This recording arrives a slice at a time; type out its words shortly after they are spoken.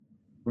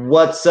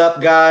What's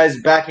up,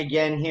 guys? Back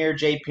again here.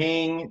 Jay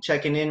Ping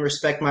checking in,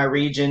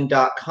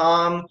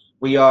 respectmyregion.com.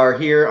 We are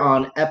here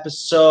on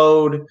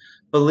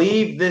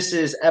believe this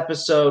is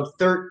episode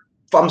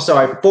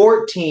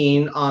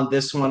 14 on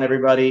this one,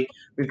 everybody.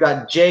 We've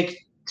got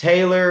Jake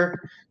Taylor,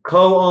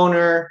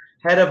 co-owner,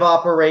 head of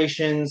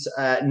operations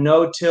at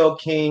No Till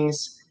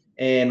Kings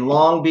in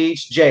Long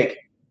Beach. Jake,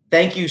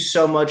 thank you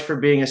so much for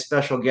being a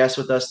special guest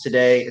with us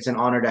today. It's an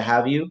honor to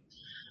have you.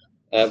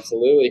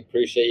 Absolutely.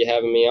 Appreciate you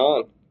having me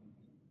on.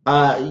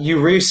 We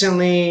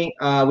recently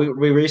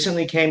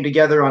came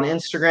together on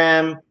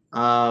Instagram.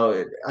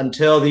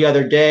 Until the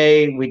other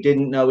day, we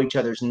didn't know each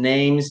other's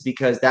names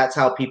because that's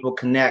how people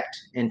connect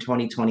in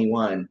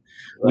 2021.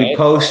 Right?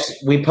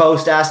 We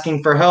post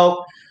asking for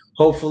help.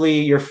 Hopefully,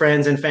 your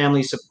friends and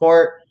family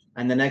support,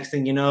 and the next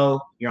thing you know,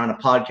 you're on a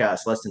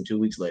podcast less than 2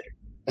 weeks later.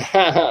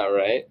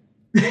 Right.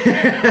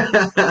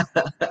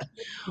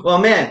 Well,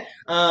 man,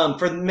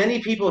 for many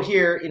people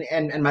here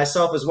and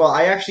myself as well,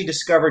 I actually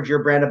discovered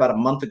your brand about a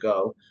month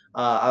ago.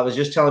 I was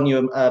just telling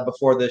you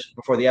before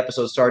the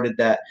episode started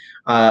that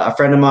a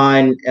friend of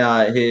mine,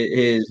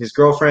 his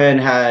girlfriend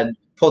had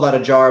pulled out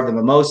a jar of the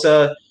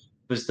mimosa.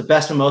 It was the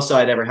best mimosa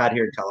I'd ever had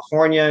here in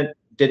California.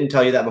 Didn't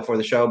tell you that before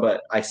the show,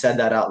 but I said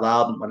that out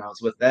loud when I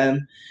was with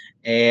them,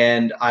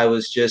 and I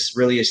was just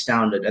really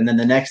astounded. And then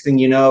the next thing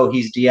you know,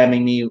 he's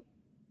DMing me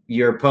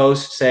your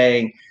post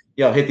saying,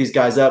 yo, hit these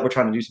guys up. We're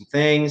trying to do some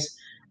things.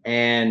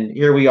 And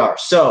here we are.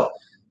 So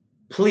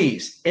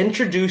please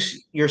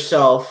introduce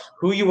yourself,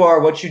 who you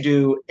are, what you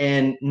do,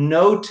 and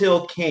No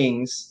Till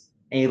Kings,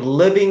 a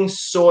living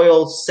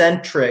soil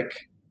centric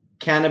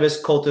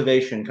cannabis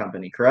cultivation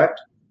company,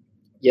 correct?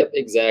 Yep,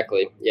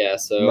 exactly. Yeah.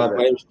 So Love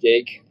my it. name's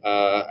Jake.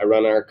 I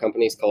run our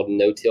company. It's called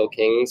No Till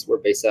Kings. We're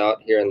based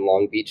out here in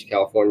Long Beach,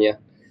 California.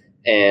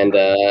 And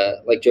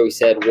like Joey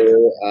said,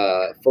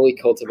 we're fully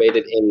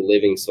cultivated in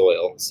living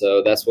soil.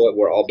 So that's what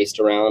we're all based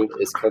around,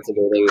 is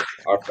cultivating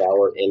our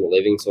flower in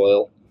living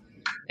soil.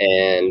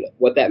 And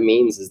what that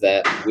means is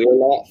that we're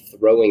not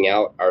throwing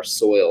out our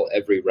soil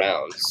every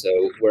round.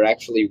 So we're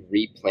actually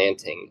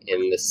replanting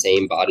in the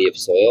same body of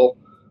soil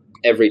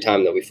every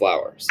time that we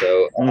flower.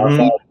 So our Mm-hmm.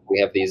 flower, we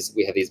have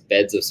these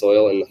beds of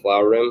soil in the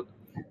flower room,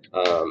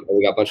 and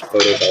we got a bunch of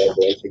photos all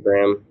over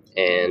Instagram.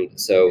 And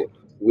so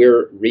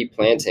we're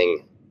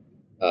replanting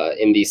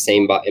in in the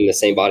same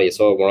body of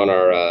soil. We're on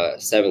our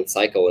seventh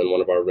cycle in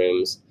one of our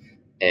rooms,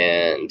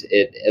 and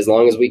as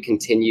long as we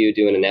continue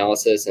doing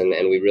analysis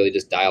and we really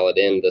just dial it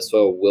in, the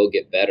soil will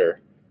get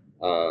better.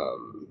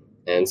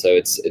 And so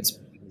it's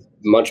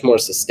much more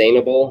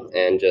sustainable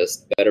and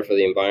just better for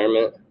the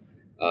environment.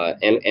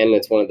 And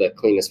it's one of the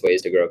cleanest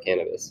ways to grow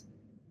cannabis.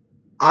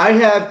 I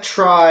have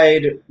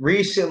tried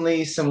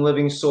recently some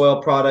living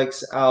soil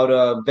products out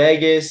of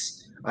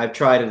Vegas. I've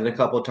tried it a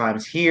couple of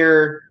times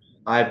here.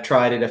 I've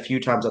tried it a few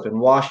times up in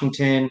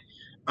Washington.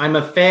 I'm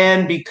a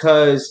fan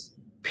because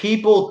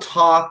people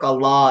talk a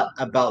lot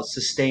about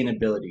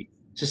sustainability.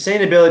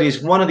 Sustainability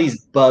is one of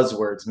these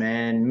buzzwords,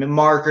 man.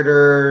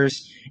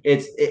 Marketers,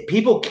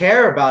 people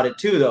care about it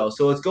too, though.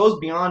 So it goes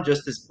beyond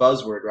just this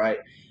buzzword, right?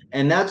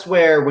 And that's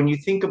where when you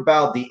think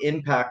about the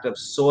impact of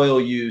soil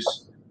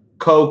use,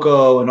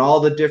 cocoa, and all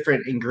the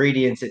different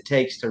ingredients it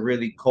takes to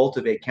really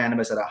cultivate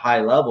cannabis at a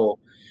high level.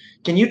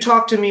 Can you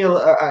talk to me,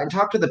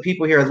 talk to the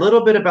people here a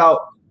little bit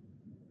about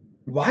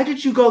why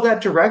did you go that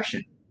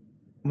direction?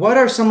 What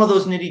are some of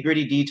those nitty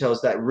gritty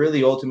details that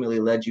really ultimately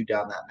led you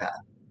down that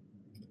path?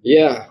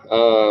 Yeah.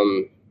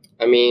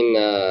 I mean,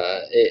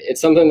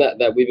 it's something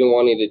that we've been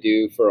wanting to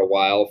do for a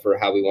while, for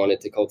how we wanted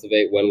to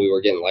cultivate when we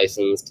were getting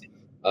licensed.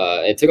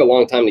 It took a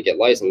long time to get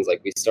licensed.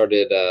 Like we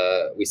started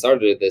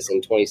this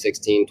in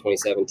 2016,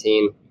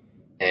 2017,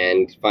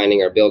 and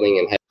finding our building,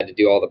 and had to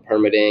do all the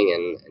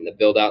permitting and the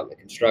build out and the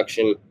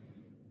construction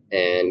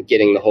and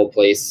getting the whole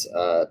place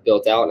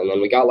built out. And then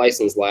we got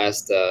licensed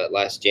last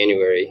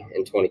January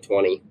in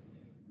 2020.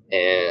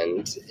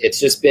 And it's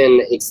just been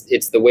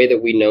it's the way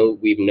that we've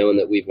known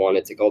that we've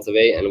wanted to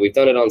cultivate, and we've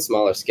done it on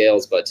smaller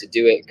scales, but to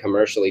do it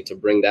commercially, to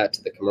bring that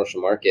to the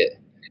commercial market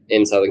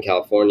in Southern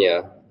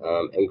California,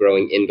 and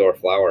growing indoor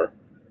flower,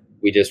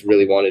 we just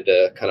really wanted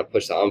to kind of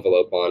push the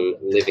envelope on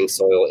living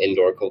soil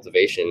indoor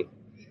cultivation.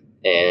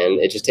 And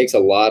it just takes a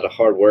lot of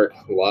hard work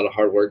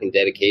and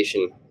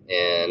dedication,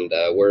 and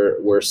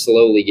we're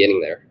slowly getting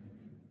there.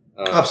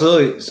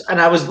 Absolutely. And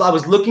I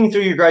was looking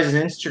through your guys'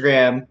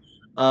 Instagram,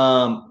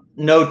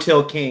 No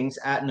Till Kings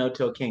at No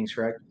Till Kings,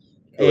 correct?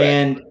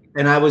 Correct.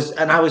 And I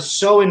was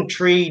so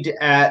intrigued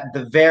at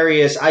the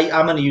various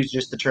I'm going to use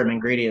just the term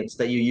ingredients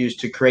that you use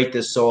to create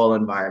this soil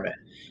environment.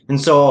 And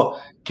so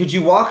could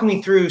you walk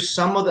me through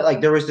some of the, like,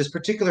 there was this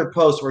particular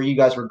post where you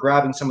guys were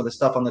grabbing some of the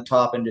stuff on the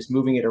top and just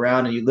moving it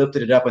around, and you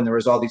lifted it up and there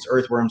was all these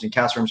earthworms and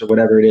castworms or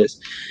whatever it is.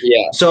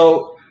 Yeah.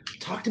 So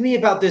talk to me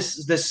about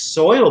this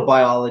soil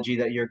biology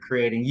that you're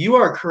creating. You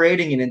are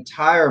creating an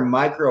entire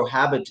micro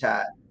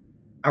habitat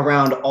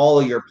around all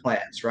of your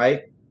plants,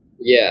 right?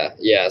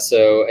 Yeah.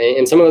 So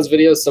in some of those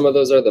videos, some of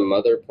those are the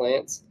mother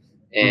plants,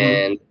 Mm-hmm.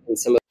 and in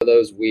some of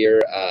those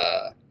we're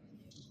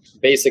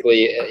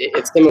basically,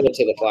 it's similar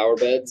to the flower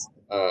beds.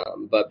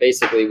 But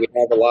basically, we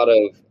have a lot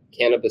of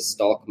cannabis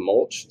stalk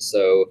mulch.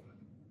 So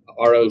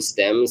our own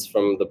stems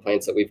from the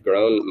plants that we've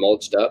grown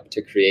mulched up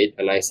to create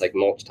a nice like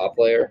mulch top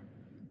layer.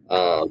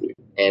 Um,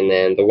 and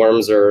then the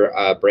worms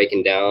are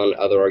breaking down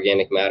other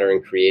organic matter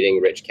and creating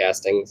rich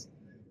castings.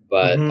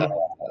 But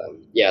Mm-hmm.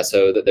 yeah,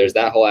 so there's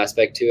that whole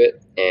aspect to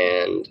it.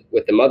 And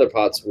with the mother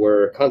pots,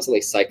 we're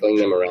constantly cycling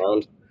them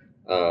around.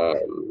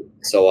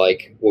 So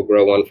like we'll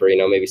grow one for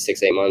maybe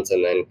 6-8 months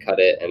and then cut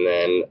it and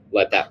then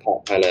let that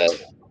pot kind of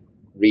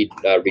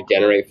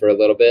regenerate for a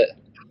little bit.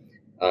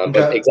 But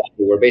Okay.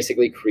 exactly, we're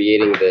basically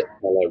creating this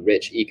kind of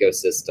rich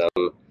ecosystem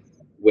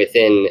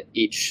within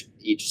each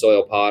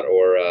soil pot,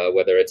 or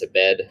whether it's a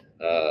bed.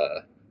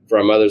 For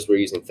our mothers, we're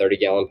using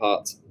 30-gallon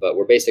pots, but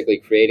we're basically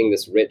creating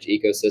this rich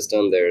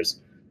ecosystem. There's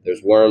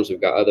worms,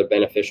 we've got other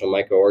beneficial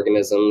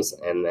microorganisms,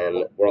 and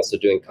then we're also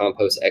doing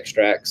compost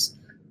extracts,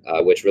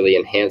 which really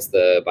enhance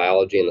the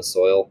biology in the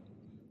soil.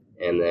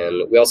 And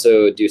then we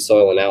also do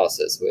soil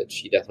analysis,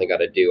 which you definitely got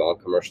to do on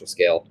commercial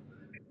scale.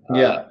 Uh,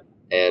 Yeah.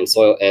 and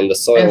the And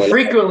soil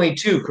frequently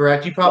too,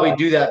 correct? You probably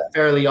do that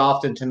fairly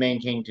often to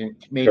maintain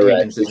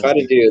correct. consistency.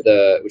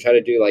 We try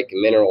to do like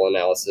mineral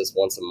analysis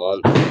once a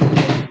month.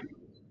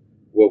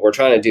 We're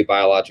trying to do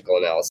biological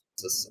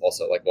analysis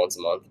also like once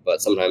a month,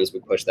 but sometimes we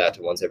push that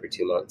to once every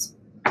 2 months.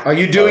 Are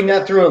you doing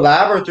that through a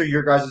lab or through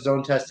your guys'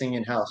 own testing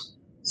in house?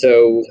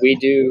 So we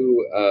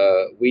do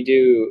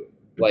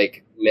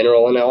like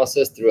mineral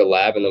analysis through a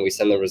lab, and then we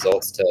send the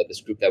results to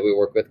this group that we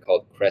work with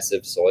called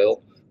Crescive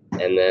Soil,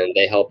 and then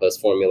they help us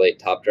formulate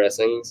top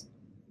dressings.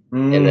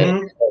 And then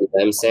Mm-hmm. send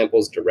them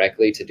samples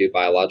directly to do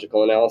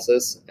biological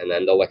analysis, and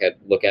then they'll look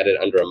at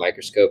it under a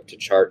microscope to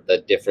chart the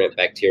different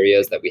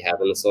bacterias that we have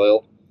in the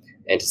soil,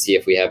 and to see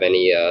if we have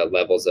any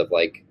levels of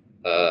like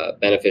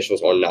beneficial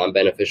or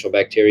non-beneficial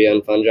bacteria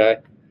and fungi,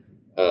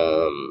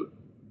 um,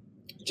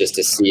 just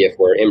to see if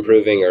we're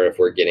improving or if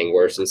we're getting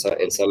worse in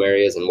some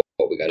areas, and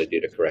what we got to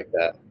do to correct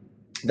that.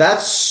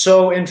 That's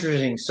so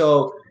interesting.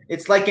 So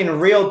it's like in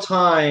real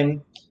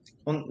time,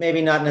 well,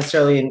 maybe not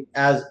necessarily in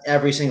as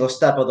every single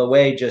step of the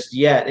way just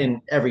yet,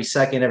 in every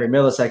second, every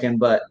millisecond,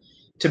 but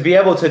to be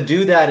able to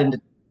do that and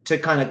to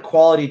kind of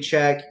quality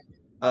check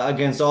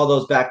against all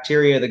those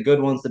bacteria, the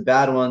good ones, the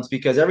bad ones,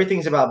 because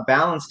everything's about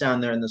balance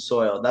down there in the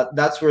soil.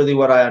 That's really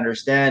what I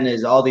understand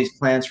is all these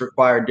plants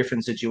require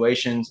different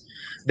situations.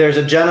 There's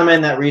a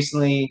gentleman that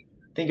recently,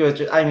 I think it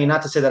was, I mean,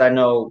 not to say that I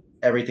know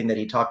everything that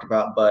he talked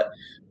about, but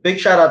big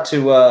shout out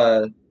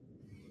to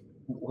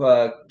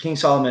King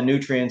Solomon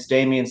Nutrients,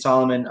 Damian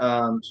Solomon,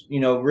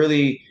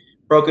 really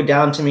broke it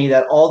down to me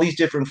that all these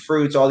different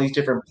fruits, all these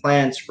different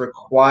plants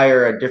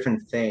require a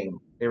different thing.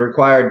 They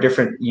require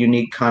different,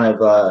 unique kind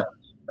of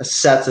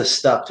sets of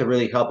stuff to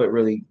really help it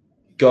really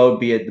go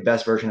be the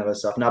best version of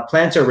itself. Now,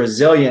 plants are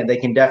resilient; they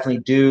can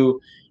definitely do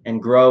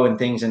and grow and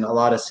things in a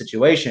lot of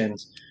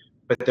situations,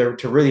 but they're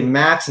to really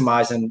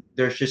maximize them.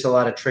 There's just a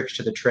lot of tricks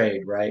to the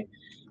trade, right?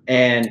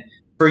 And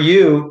for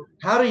you,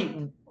 how do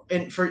you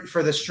and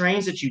for the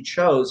strains that you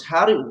chose,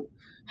 how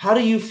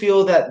do you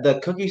feel that the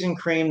cookies and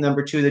cream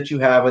number two that you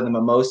have with the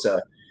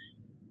mimosa,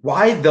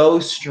 why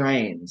those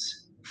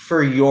strains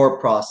for your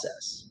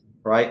process,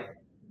 right?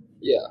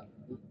 Yeah.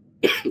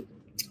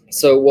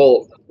 So,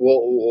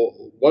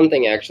 one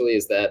thing actually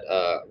is that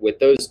with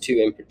those two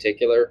in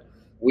particular,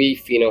 we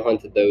pheno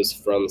hunted those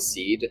from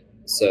seed.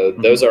 So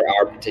those Mm-hmm.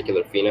 are our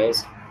particular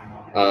phenos,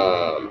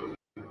 um,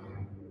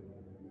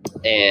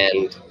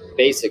 and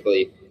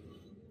basically,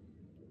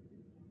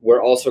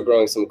 we're also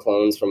growing some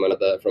clones from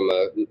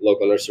a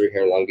local nursery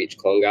here in Long Beach,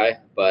 Clone Guy.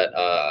 But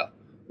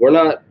we're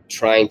not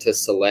trying to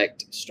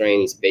select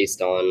strains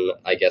based on,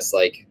 I guess,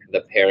 like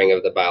the pairing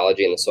of the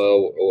biology in the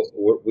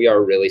soil. We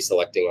are really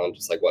selecting on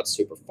just like what's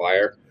super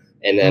fire,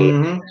 and then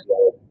Mm-hmm.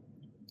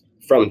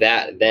 from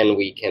that, then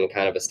we can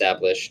kind of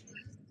establish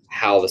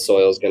how the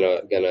soil is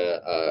gonna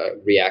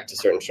react to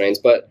certain strains.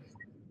 But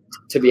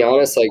to be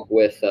honest, like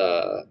with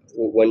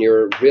when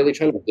you're really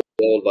trying to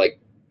build like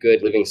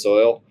good living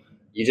soil,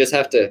 you just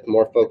have to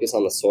more focus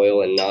on the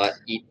soil and not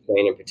each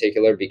strain in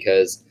particular,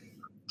 because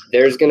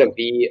there's going to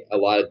be a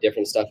lot of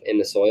different stuff in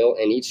the soil,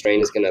 and each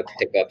strain is going to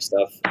pick up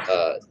stuff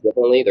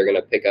differently. They're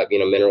going to pick up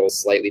minerals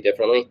slightly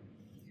differently,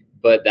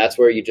 but that's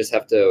where you just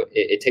have to.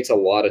 It takes a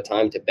lot of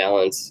time to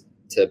balance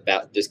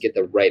just get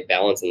the right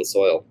balance in the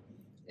soil,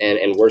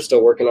 and we're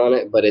still working on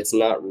it. But it's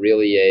not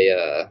really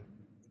a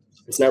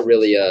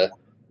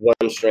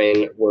one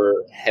strain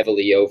we're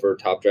heavily over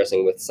top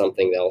dressing with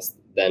something else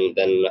than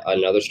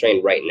another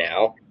strain right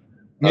now.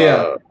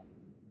 Yeah.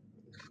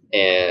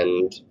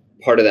 And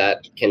part of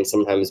that can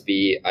sometimes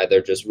be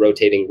either just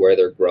rotating where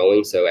they're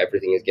growing, so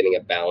everything is getting a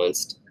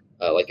balanced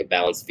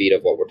feed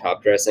of what we're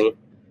top dressing.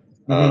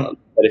 Mm-hmm.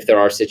 But if there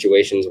are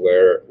situations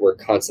where we're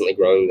constantly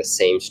growing the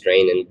same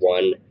strain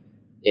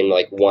in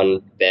like one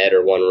bed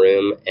or one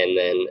room, and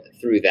then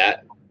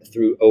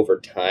through over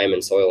time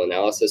and soil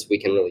analysis, we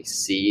can really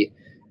see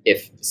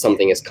if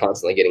something is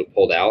constantly getting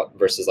pulled out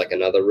versus like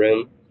another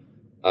room.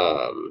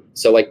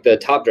 So like the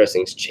top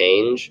dressings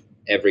change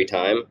every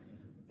time,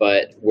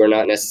 but we're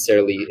not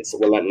necessarily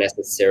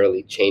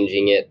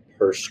changing it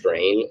per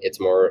strain. It's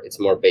more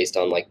based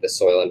on like the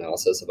soil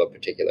analysis of a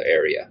particular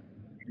area.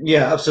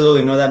 Yeah,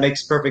 absolutely. No, that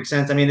makes perfect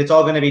sense. I mean, it's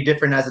all going to be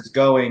different as it's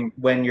going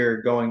when you're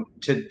going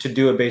to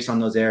do it based on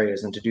those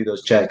areas and to do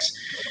those checks.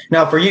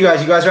 Now, for you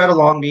guys are out of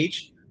Long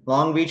Beach.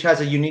 Long Beach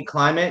has a unique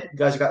climate. You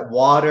guys got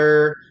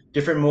water,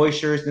 different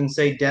moistures than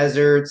say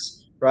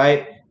deserts,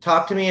 right?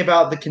 Talk to me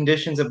about the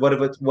conditions of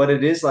what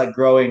it is like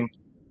growing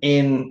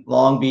in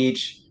Long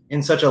Beach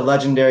in such a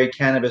legendary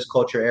cannabis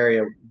culture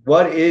area.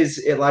 What is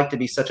it like to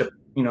be such a,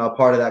 a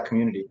part of that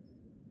community?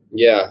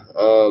 Yeah.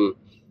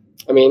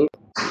 I mean,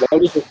 Long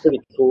Beach is pretty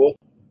cool.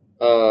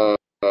 Um,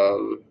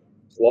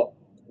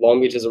 Long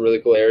Beach is a really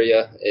cool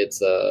area. It's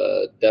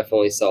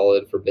definitely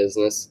solid for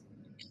business.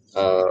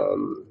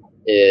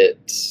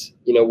 It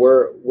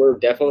we're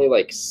definitely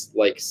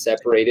like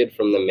separated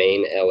from the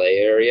main LA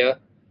area,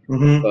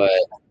 Mm-hmm. but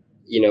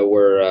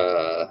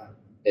we're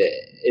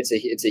it's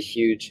a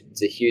huge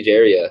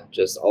area,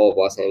 just all of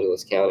Los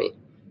Angeles County.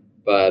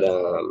 But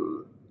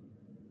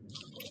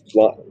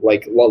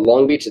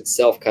Long Beach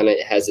itself kind of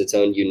has its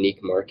own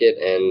unique market,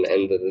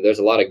 and there's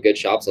a lot of good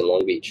shops in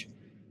Long Beach.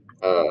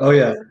 Oh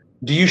yeah.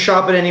 Do you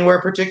shop at anywhere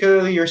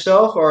particularly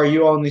yourself, or are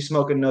you only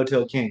smoking No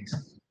Till Kings?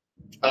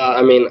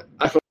 I mean,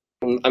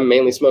 I'm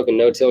mainly smoking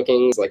No Till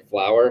Kings, like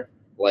flower,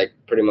 like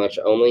pretty much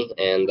only,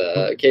 and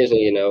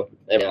occasionally,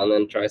 every now and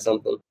then try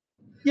something.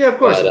 Yeah, of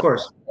course, But of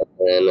course.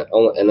 and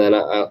then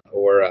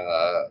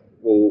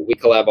we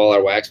collab all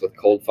our wax with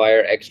Cold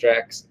Fire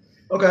extracts,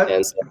 Okay.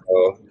 and so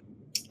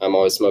I'm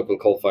always smoking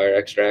Cold Fire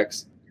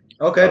extracts.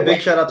 Okay. Big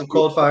shout out to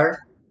Cold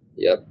Fire.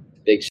 Yep,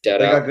 big shout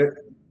They got out. good.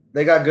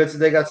 They got good.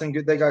 They got some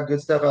good. They got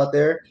good stuff out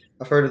there.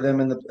 I've heard of them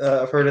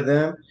I've heard of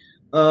them.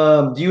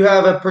 Do you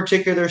have a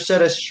particular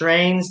set of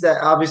strains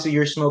that obviously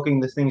you're smoking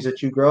the things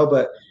that you grow,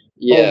 but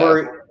Yeah.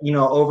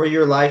 over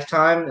your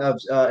lifetime of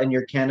in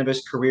your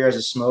cannabis career as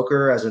a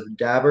smoker, as a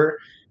dabber,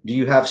 do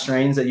you have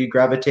strains that you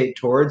gravitate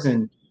towards,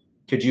 and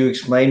could you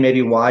explain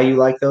maybe why you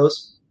like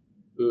those?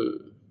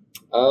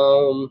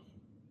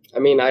 I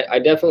mean, I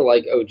definitely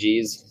like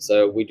OGs,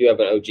 so we do have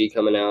an OG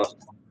coming out.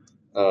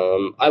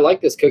 I like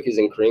this cookies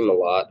and cream a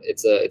lot.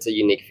 It's a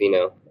unique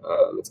pheno.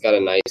 It's got a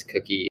nice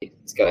cookie.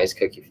 It's got a nice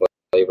cookie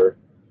flavor,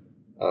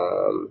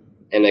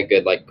 and a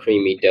good like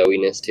creamy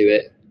doughiness to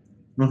it.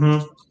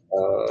 Mm-hmm.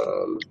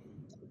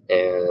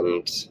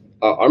 And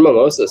our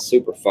mimosa is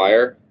super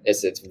fire.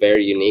 It's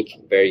very unique,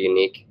 very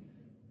unique.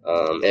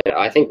 And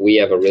I think we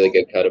have a really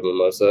good cut of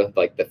mimosa,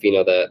 like the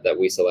pheno that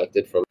we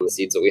selected from the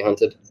seeds that we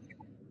hunted.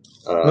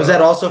 Was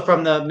that also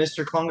from the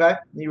Mr. Clone guy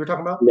that you were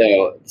talking about?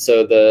 No.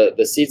 So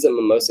the seeds that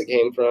mimosa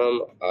came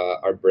from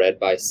are bred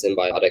by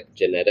Symbiotic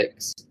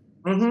Genetics.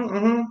 Mm-hmm,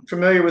 mm-hmm.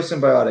 Familiar with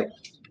Symbiotic.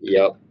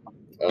 Yep.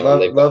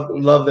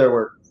 Love their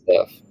work.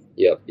 Stuff.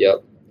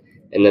 Yep.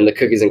 And then the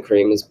cookies and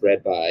cream is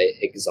bred by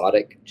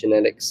Exotic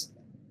Genetics.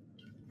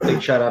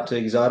 Big shout out to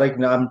Exotic.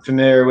 Now, I'm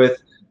familiar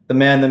with the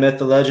man, the myth,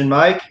 the legend,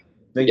 Mike.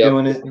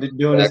 Doing his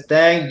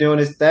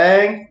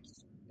thing.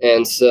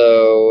 And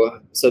so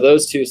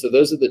those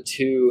are the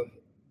two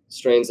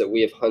strains that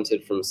we have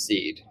hunted from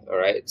seed. All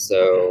right.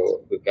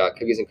 So we've got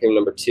cookies and cream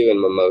number 2 and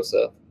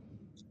mimosa.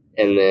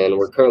 And then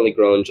we're currently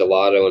growing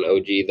gelato and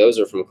OG. Those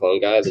are from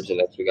Clone Guy, the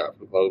genetics we got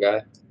from Clone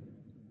Guy.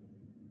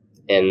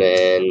 And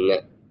then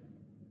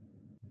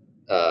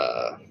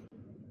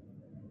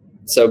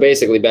so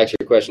basically back to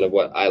your question of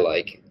what I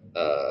like.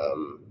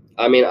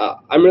 I mean,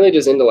 I'm really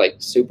just into like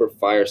super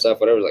fire stuff,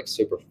 whatever's like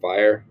super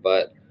fire,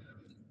 but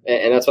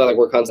and that's why like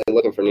we're constantly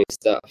looking for new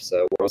stuff.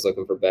 So we're always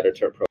looking for better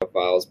terp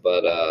profiles,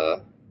 but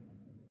a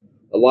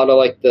lot of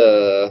like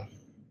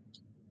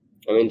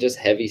just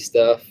heavy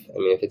stuff. I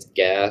mean, if it's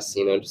gas,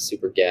 just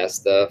super gas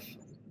stuff.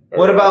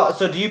 What about,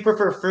 so do you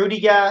prefer fruity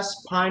gas,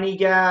 piney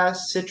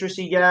gas,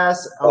 citrusy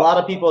gas? A lot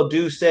of people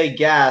do say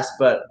gas,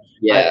 but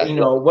yeah,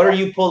 what are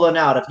you pulling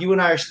out? If you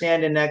and I are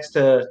standing next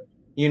to,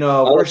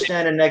 we're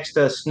standing next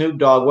to Snoop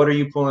Dogg, what are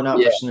you pulling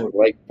out for Snoop?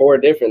 Like 4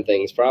 different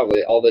things,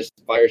 probably all this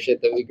fire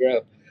shit that we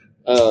grow.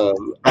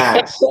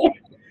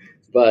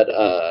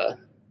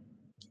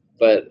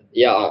 But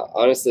yeah,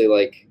 honestly,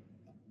 like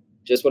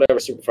just whatever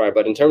super fire.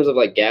 But in terms of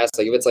like gas,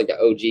 like if it's like an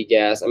OG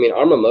gas, I mean,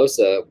 our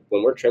mimosa,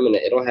 when we're trimming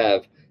it,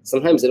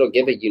 sometimes it'll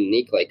give a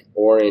unique like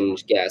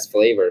orange gas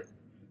flavor.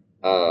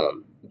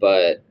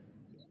 But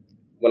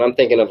when I'm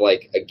thinking of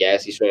like a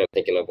gassy strain, I'm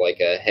thinking of like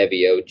a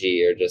heavy OG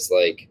or just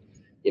like,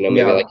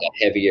 maybe like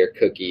a heavier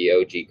cookie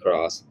OG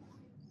cross.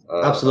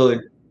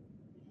 Absolutely.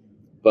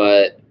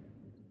 But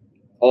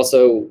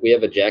also, we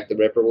have a Jack the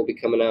Ripper we'll be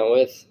coming out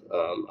with.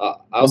 I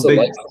also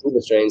like some of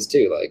the strains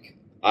too. Like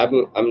I'm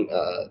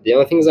the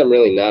only things I'm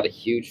really not a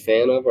huge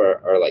fan of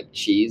are like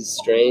cheese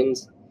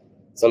strains.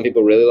 Some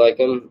people really like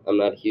them. I'm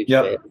not a huge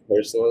fan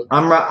personally.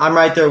 I'm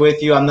right there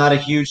with you. I'm not a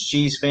huge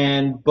cheese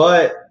fan,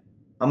 but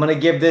I'm gonna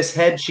give this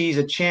head cheese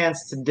a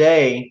chance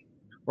today.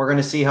 We're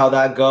gonna see how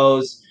that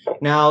goes.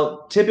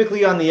 Now,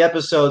 typically on the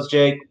episodes,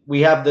 Jake,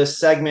 we have this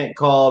segment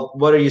called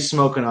 "What Are You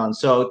Smoking On?"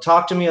 So,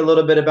 talk to me a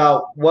little bit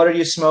about what are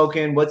you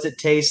smoking? What's it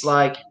taste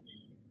like?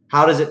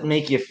 How does it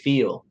make you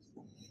feel?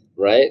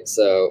 Right.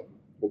 So,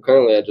 Well,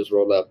 currently I just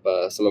rolled up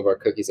some of our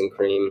cookies and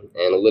cream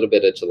and a little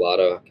bit of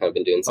gelato. Kind of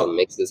been doing some Oh,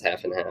 mixes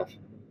half and half.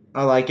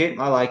 I like it.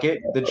 I like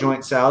it. The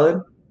joint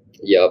salad.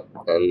 Yep,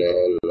 and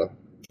then I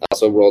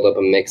also rolled up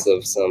a mix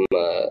of some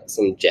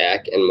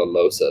Jack and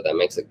mimosa. That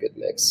makes a good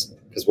mix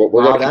because we're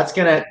Wow, gonna be that's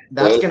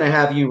doing, gonna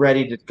have you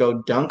ready to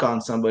go dunk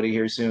on somebody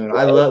here soon.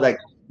 I right? love like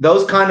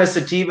those kind of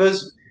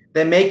sativas.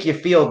 They make you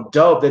feel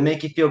dope. They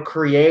make you feel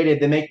creative.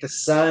 They make the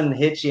sun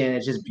hit you, and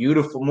it's just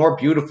beautiful, more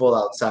beautiful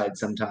outside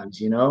sometimes.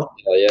 You know,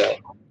 Oh yeah,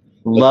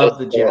 but this love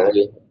the Jack.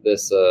 currently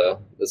this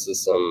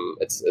is some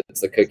it's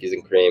the cookies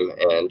and cream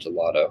and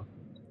gelato.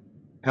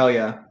 Hell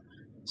yeah.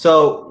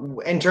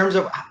 So in terms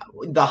of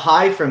the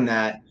high from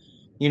that,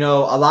 you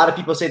know, a lot of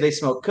people say they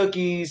smoke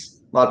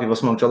cookies. A lot of people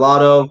smoke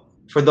gelato.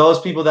 For those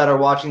people that are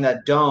watching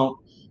that don't,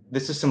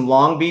 this is some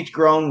Long Beach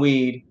grown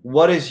weed.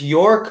 What does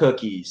your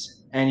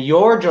cookies and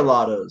your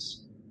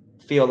gelatos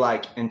feel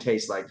like and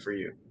taste like for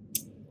you?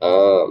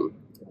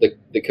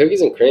 The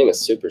cookies and cream is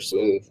super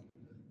smooth.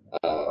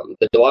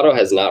 The gelato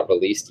has not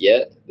released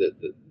yet.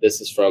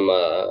 This is from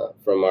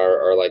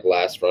our like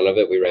last run of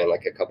it. We ran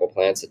like a couple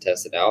plants to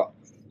test it out,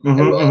 and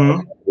Mm-hmm, then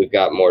mm-hmm. we've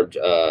got more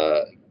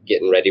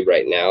getting ready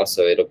right now.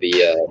 So it'll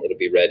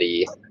be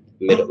ready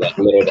middle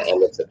to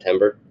end of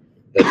September.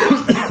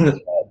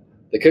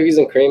 The cookies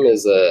and cream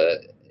is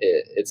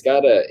it's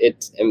got a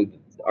it's and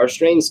our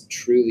strains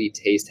truly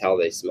taste how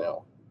they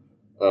smell,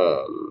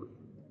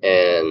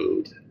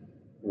 and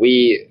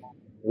we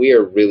we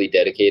are really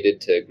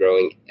dedicated to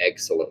growing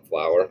excellent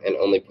flower and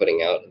only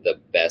putting out the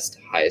best,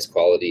 highest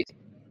quality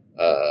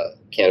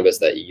cannabis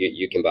that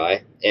you can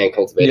buy and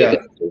cultivated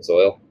Yeah. in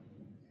soil.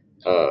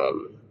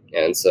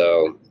 And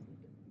so,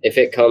 if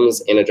it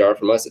comes in a jar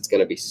from us, it's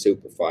going to be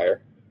super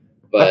fire.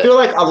 I But feel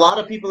like a lot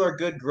of people are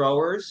good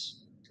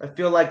growers. I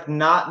feel like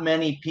not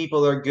many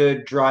people are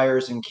good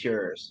dryers and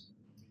curers.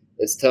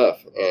 it's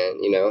tough,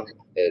 and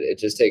it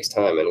just takes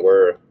time, and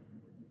we're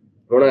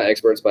not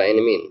experts by any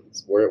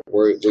means. We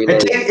learn.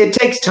 It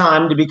takes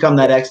time to become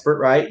that expert,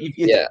 right? It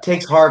Yeah,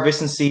 takes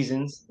harvest and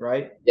seasons,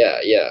 right? yeah,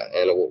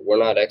 and we're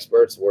not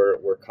experts.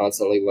 We're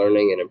constantly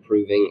learning and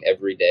improving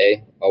every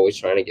day, always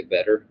trying to get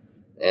better.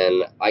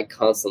 And I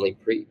constantly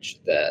preach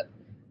that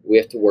we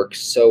have to work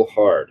so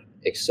hard,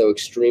 so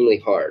extremely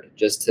hard,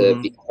 just to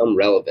Mm-hmm. become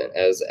relevant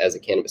as a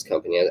cannabis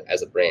company,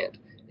 as a brand.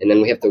 And then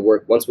we have to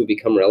work once we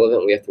become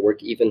relevant. We have to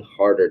work even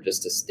harder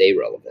just to stay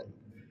relevant.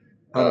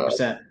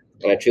 100%.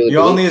 And I truly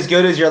You're believe only as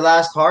good as your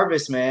last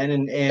harvest, man.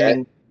 that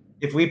And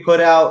if we put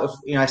out, if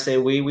you know, I say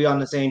we on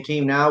the same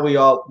team now. we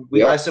I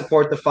are.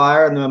 support the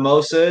fire and the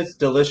mimosa. It's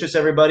delicious,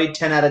 everybody.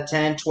 10 out of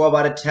 10, 12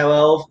 out of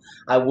 12.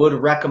 I would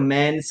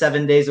recommend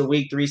 7 days a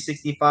week,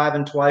 365,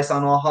 and twice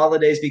on all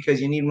holidays because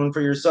you need one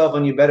for yourself,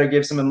 and you better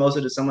give some mimosa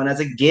to someone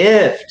as a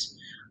gift.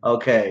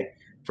 Okay,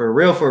 for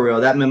real, for real.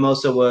 That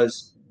mimosa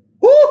was.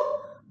 Woo!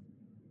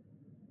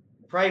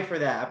 Pray for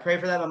that. I pray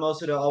for that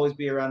mimosa to always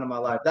be around in my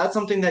life. That's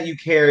something that you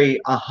carry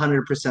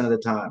 100% of the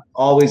time,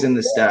 always in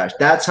the stash.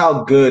 That's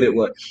how good it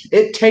was.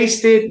 It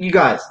tasted, you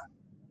guys.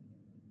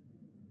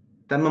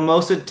 That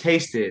mimosa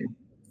tasted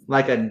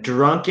like a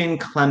drunken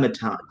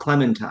clementine.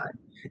 Clementine.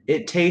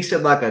 It tasted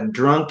like a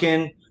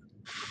drunken,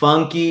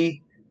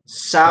 funky,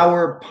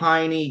 sour,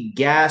 piney,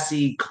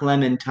 gassy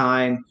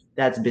clementine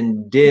that's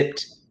been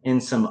dipped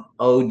in some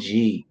OG.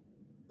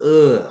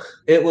 Ugh,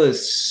 it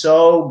was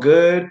so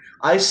good.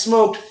 I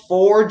smoked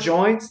 4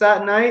 joints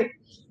that night.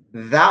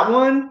 That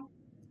one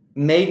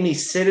made me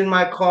sit in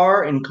my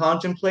car and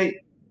contemplate,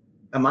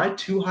 am I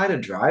too high to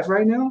drive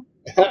right now?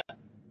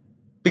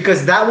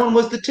 Because that one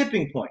was the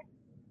tipping point,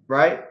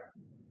 right?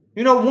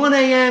 You know, 1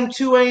 a.m.,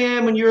 2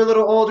 a.m. when you're a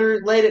little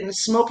older, late at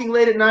smoking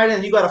late at night,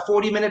 and you got a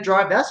 40-minute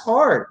drive. That's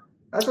hard.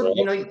 That's what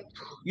Right?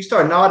 you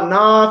start nodding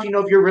off. You know,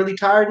 if you're really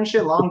tired and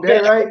shit, long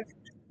day, right?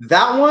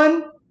 That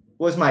one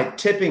was my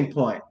tipping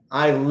point.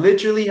 I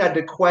literally had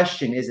to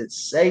question, is it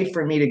safe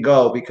for me to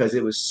go because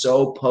it was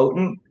so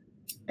potent?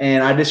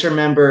 And I just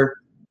remember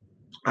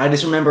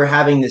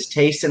having this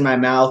taste in my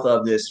mouth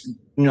of this,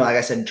 like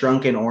I said,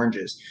 drunken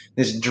oranges,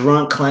 this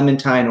drunk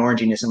clementine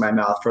oranginess in my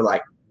mouth for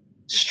like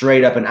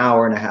straight up an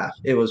hour and a half.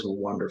 It was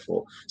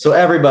wonderful. So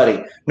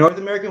everybody, North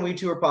American Weed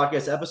Tour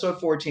Podcast, episode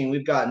 14.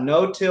 We've got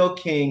No Till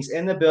Kings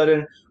in the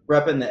building,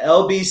 repping the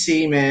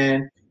LBC,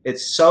 man.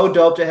 It's so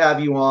dope to have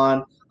you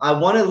on. I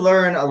want to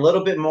learn a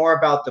little bit more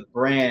about the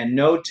brand,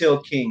 No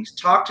Till Kings.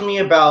 Talk to me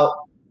about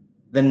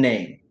the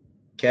name.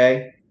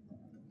 Okay.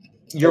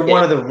 Okay. You're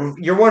one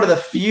of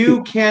the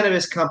few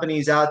cannabis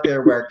companies out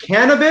there where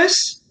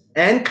cannabis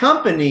and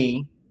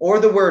company or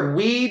the word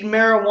weed,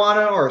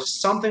 marijuana, or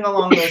something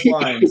along those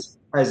lines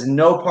has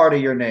no part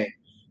of your name.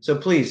 So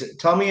please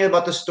tell me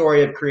about the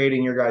story of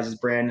creating your guys'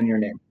 brand and your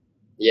name.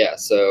 Yeah,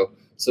 so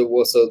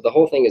the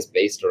whole thing is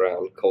based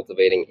around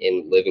cultivating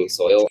in living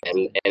soil,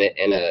 and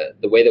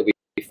the way that we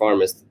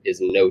farm is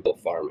no-till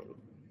farming,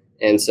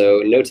 and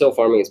so no-till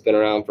farming has been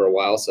around for a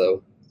while.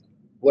 So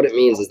what it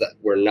means is that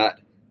we're not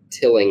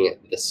tilling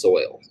the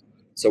soil,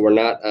 so we're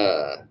not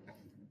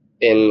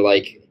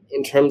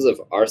in terms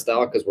of our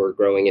style, because we're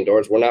growing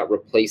indoors, we're not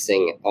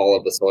replacing all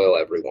of the soil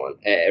every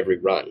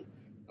run.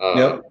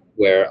 Yep.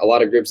 where a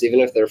lot of groups, even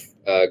if they're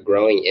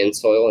growing in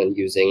soil and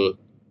using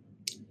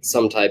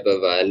some type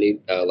of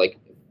like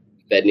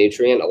bed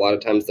nutrient, a lot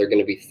of times they're going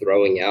to be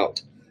throwing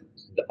out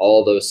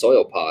all those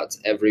soil pods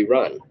every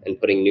run and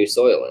putting new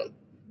soil in.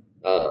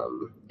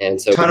 And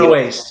so ton of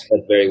waste.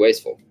 That's very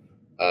wasteful.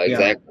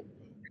 Exactly.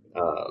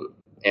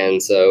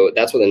 And so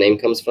that's where the name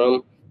comes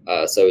from.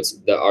 So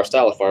our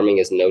style of farming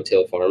is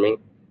no-till farming.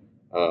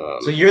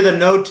 So you're the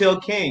no-till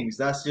kings.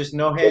 That's just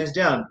no hands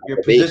down.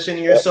 You're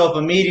positioning yourself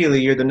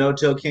immediately. You're the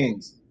no-till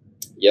kings.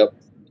 Yep.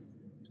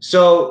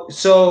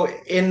 So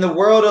in the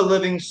world of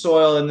living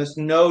soil in this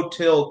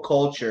no-till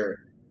culture,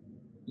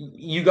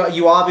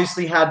 you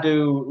obviously had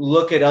to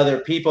look at other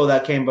people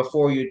that came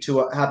before you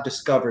to have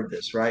discovered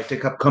this, right? To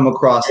come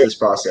across this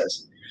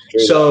process.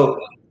 So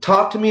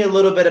talk to me a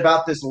little bit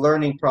about this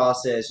learning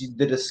process,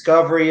 the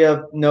discovery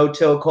of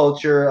no-till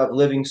culture, of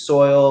living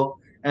soil,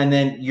 and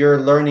then your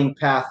learning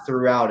path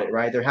throughout it,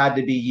 right? There had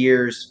to be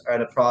years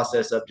and a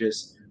process of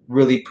just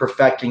really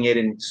perfecting it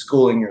and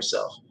schooling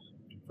yourself.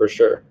 For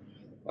sure.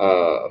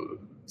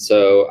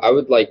 So I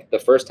would the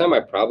first time I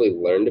probably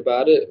learned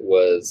about it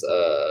was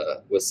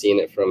seeing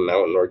it from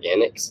Mountain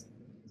Organics.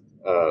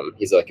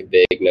 He's like a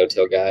big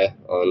no-till guy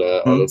on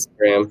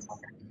Instagram,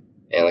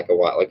 and like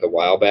a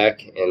while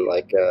back in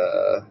like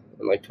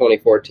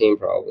 2014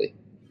 probably.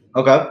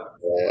 Okay.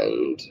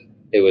 And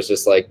it was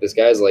just like, this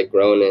guy's like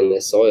growing in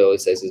this soil. He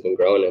says he's been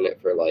growing in it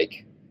for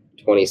like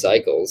 20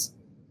 cycles,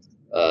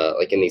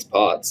 like in these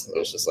pots. And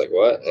it's just like,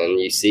 what? And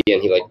you see,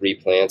 and he like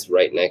replants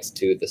right next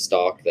to the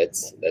stalk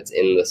that's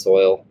in the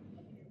soil.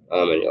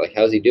 And you're like,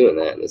 how's he doing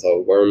that? And there's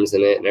all worms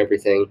in it and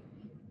everything.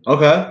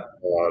 Okay.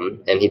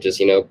 And he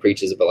just,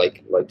 preaches about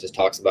like just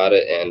talks about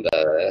it. And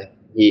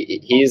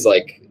he's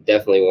like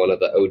definitely one of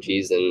the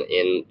OGs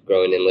in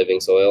growing in living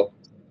soil.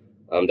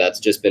 That's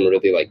just been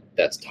really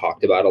that's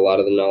talked about a lot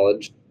of the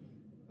knowledge.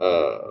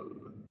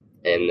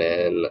 And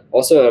then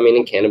also,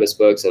 in cannabis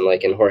books and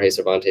like in Jorge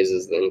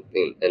Cervantes's in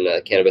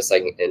Cannabis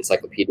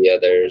Encyclopedia,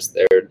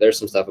 there's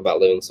some stuff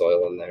about living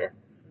soil in there.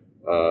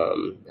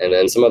 And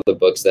then some of the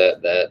books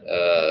that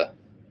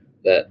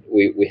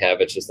we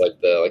have, it's just like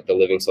the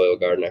Living Soil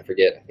Garden. I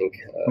forget. I think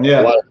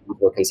a lot of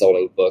people are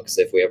consulting books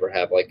if we ever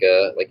have like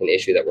an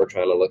issue that we're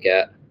trying to look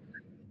at.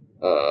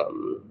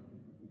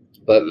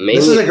 But mainly,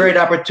 this is a great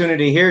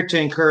opportunity here to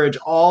encourage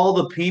all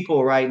the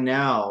people right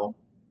now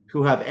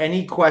who have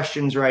any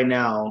questions right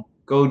now.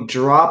 Go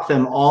drop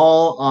them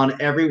all on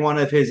every one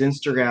of his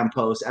Instagram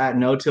posts at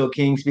No-Till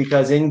Kings,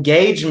 because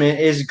engagement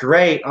is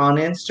great on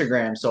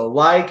Instagram. So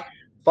like,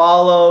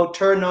 follow,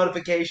 turn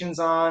notifications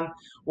on,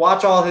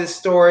 watch all his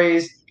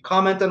stories,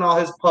 comment on all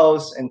his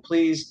posts, and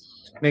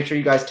please make sure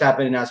you guys tap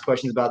in and ask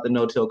questions about the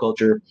no-till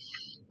culture.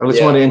 I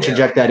just wanted to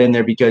interject that in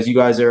there because you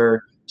guys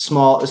are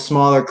a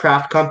smaller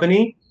craft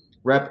company,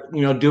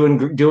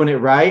 doing it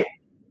right,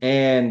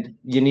 and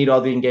you need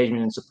all the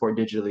engagement and support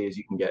digitally as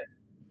you can get.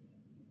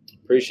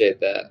 Appreciate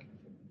that.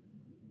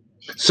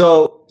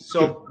 So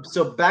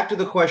back to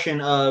the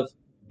question of,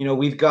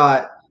 we've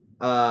got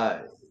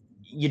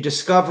you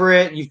discover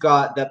it. You've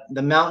got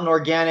the Mountain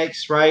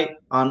Organics, right,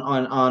 on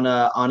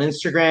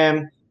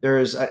Instagram.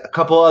 There's a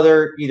couple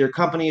other either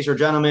companies or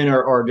gentlemen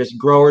or just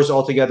growers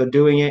all together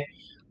doing it.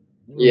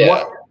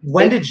 Yeah.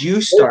 When did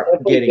you start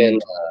getting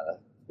it?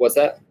 What's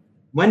that?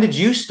 When did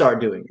you start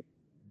doing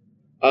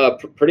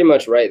it? Pretty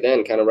much right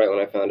then, kind of right when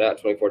I found out,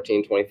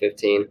 2014,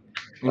 2015.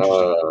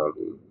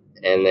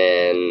 And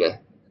then,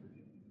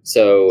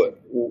 so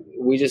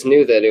we just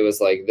knew that it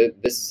was like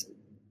this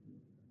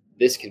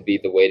could be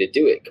the way to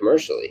do it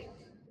commercially.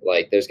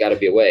 Like, there's got to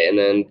be a way. And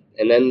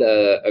then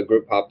a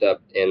group popped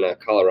up in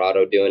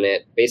Colorado doing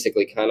it,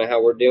 basically kind of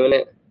how we're doing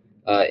it,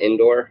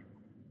 indoor.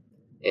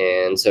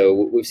 And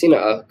so we've seen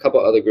a couple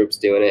other groups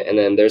doing it. And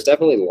then there's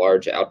definitely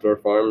large outdoor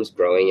farms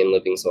growing in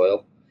living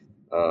soil.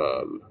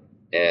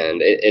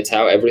 And it's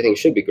how everything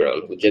should be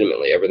grown.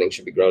 Legitimately, everything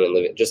should be grown in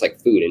living, just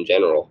like food in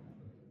general,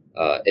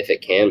 if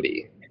it can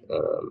be.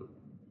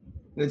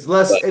 It's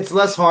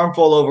less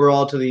harmful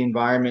overall to the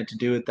environment to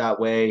do it that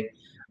way.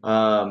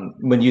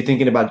 When you're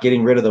thinking about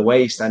getting rid of the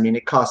waste,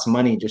 it costs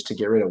money just to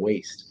get rid of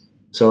waste.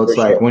 So it's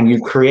like, when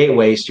you create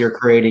waste, you're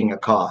creating a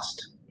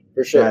cost.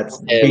 For sure.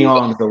 That's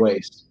beyond the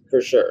waste.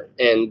 For sure.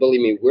 And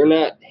believe me, we're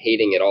not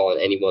hating at all on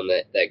anyone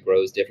that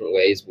grows different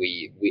ways.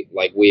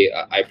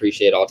 I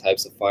appreciate all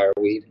types of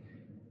fireweed.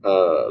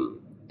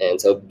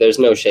 And so there's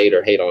no shade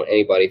or hate on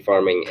anybody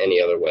farming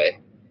any other way.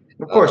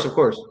 Of course.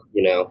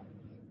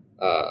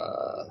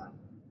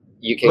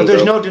 You can. But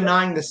there's no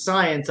denying the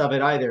science of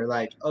it either.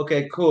 Like,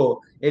 okay,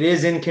 cool. It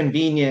is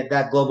inconvenient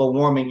that global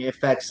warming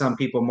affects some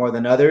people more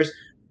than others,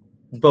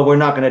 but we're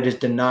not going to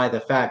just deny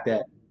the fact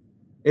that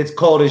it's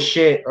cold as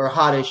shit or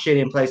hot as shit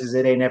in places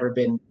it ain't never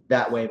been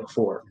that way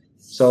before.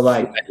 So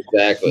like,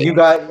 exactly.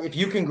 If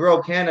you can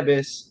grow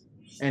cannabis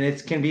and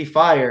it can be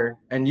fire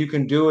and you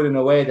can do it in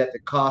a way that the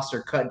costs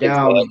are cut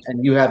down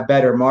and you have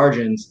better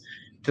margins,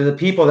 to the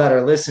people that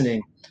are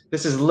listening,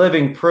 this is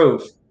living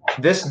proof.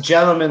 This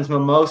gentleman's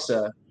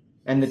mimosa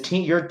and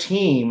your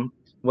team,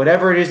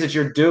 whatever it is that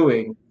you're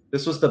doing,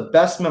 This was the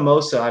best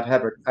mimosa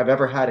I've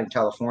ever had in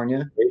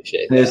California.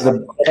 Appreciate It is that.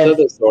 the I'll shut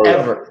this door.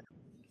 ever.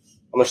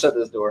 I'm gonna shut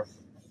this door.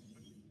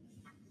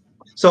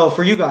 So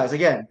for you guys,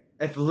 again,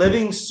 if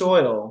Living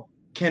Soil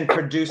can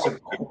produce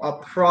a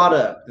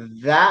product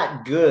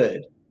that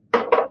good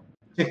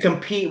to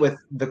compete with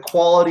the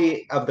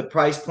quality of the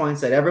price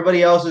points that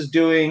everybody else is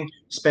doing,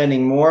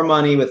 spending more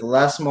money with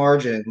less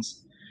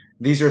margins,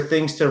 these are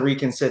things to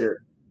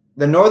reconsider.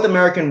 The North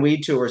American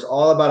Weed Tour is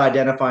all about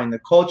identifying the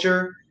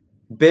culture,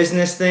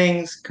 business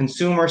things,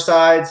 consumer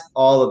sides,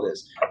 all of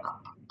this.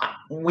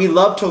 We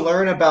love to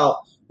learn about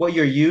what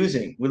you're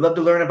using. We love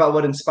to learn about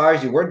what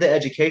inspires you, where the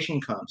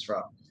education comes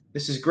from.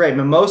 This is great.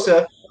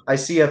 Mimosa, I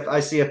see a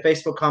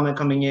Facebook comment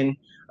coming in.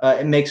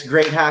 It makes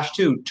great hash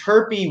too.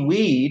 Terpy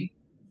weed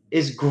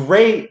is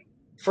great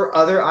for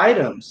other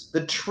items.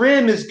 The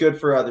trim is good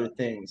for other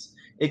things.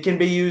 It can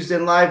be used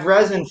in live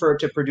resin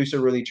to produce a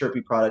really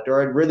terpy product,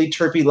 or a really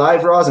terpy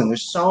live rosin.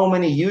 There's so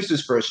many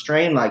uses for a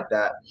strain like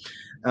that.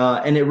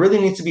 And it really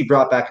needs to be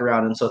brought back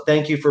around. And so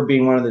thank you for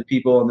being one of the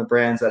people and the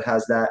brands that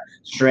has that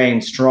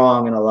strain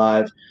strong and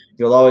alive.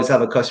 You'll always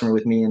have a customer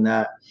with me in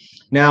that.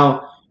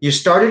 Now, you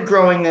started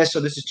growing this.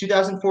 So this is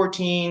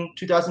 2014,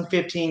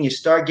 2015. You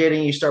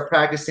start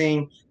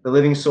practicing the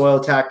Living Soil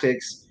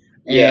tactics.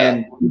 Yeah.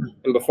 And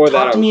before that,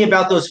 talk to me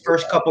about those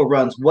first couple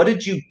runs. What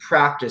did you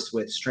practice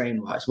with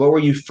strain-wise? What were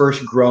you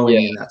first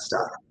growing in that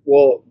stuff?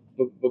 Well,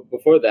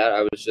 before that,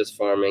 I was just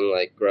farming,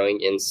 like growing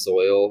in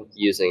soil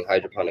using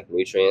hydroponic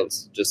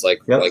nutrients, just like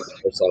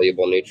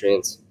soluble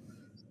nutrients,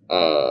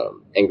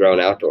 and growing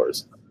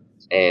outdoors.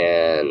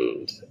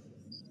 And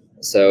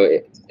so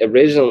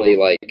originally,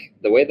 like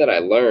the way that I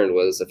learned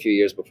was a few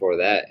years before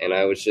that, and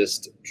I was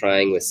just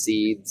trying with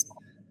seeds,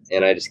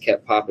 and I just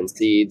kept popping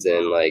seeds,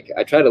 and like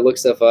I tried to look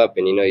stuff up,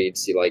 and you'd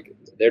see like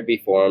there'd be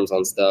forums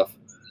on stuff,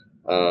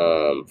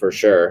 for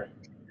sure,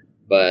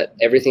 but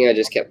everything I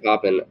just kept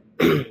popping,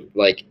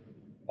 like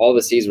all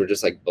the seeds were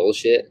just like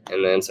bullshit.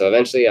 And then so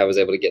eventually I was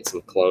able to get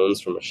some clones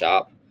from a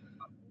shop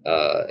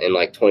in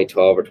like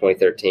 2012 or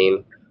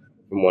 2013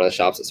 from one of the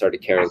shops that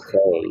started carrying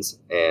clones.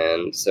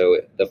 And so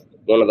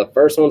one of the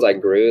first ones I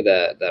grew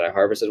that I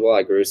harvested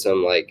I grew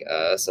some like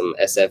some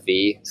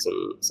SFE,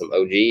 some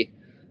OG.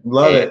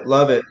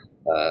 Love it.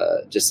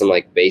 Just some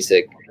like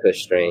basic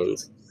Kush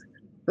strains.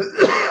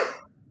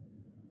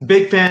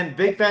 Big fan of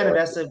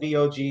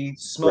SFE OG.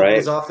 Smoke it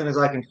as often as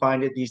I can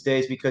find it these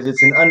days because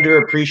it's an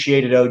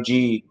underappreciated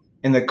OG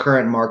in the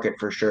current market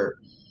for sure.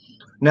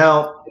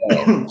 Now,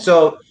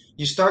 so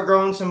you start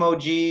growing some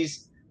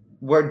OGs.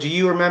 Do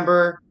you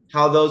remember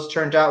how those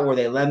turned out? Were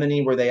they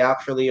lemony? Were they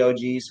actually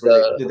OGs?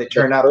 Did they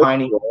turn out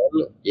piney?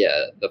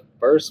 The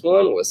first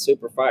one was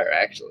super fire,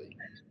 actually.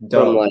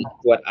 Dope. From like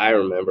what I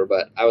remember,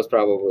 but I was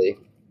probably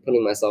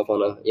putting myself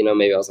on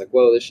maybe I was like,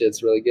 whoa, this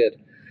shit's really good.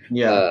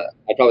 Yeah.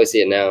 I'd probably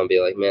see it now and be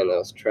like, man, that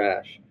was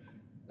trash.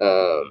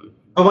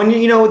 But when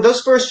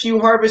those first few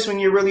harvests, when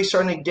you're really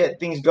starting to get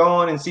things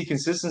going and see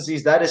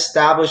consistencies, that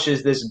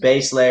establishes this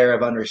base layer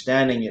of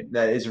understanding it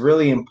that is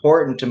really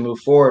important to move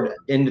forward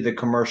into the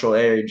commercial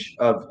age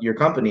of your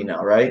company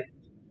now, right?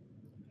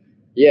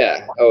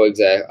 Yeah. Oh,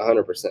 exactly.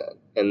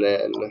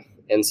 100%.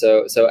 And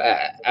so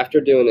after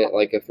doing it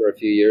like for a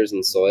few years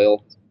in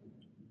soil,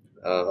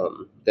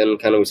 then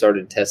kind of we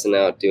started testing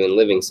out doing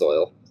Living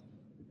Soil.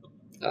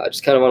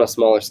 Just kind of on a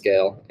smaller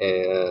scale,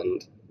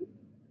 and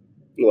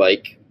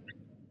like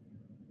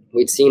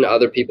we'd seen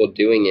other people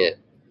doing it,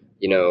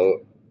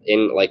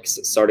 in like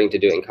starting to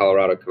do it in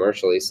Colorado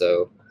commercially.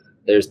 So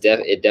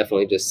it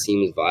definitely just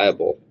seems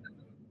viable.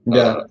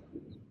 Yeah,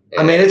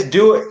 I mean,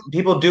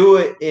 people do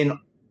it in.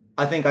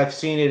 I think I've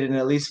seen it in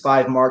at least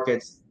 5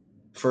 markets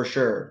for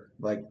sure.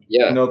 Like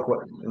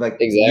like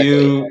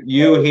exactly.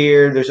 you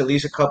here. There's at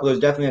least a couple. There's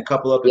definitely a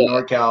couple up in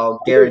NorCal,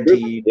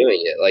 guaranteed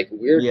doing it. Like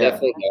we're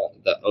definitely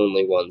not the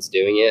only ones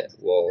doing it.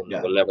 We'll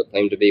never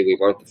claim to be. We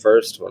weren't the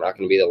first. We're not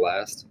going to be the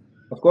last.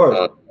 Of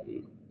course.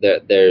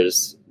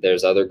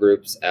 There's other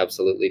groups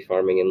absolutely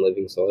farming in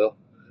Living Soil,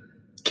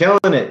 killing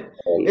it.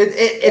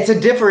 It's a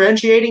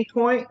differentiating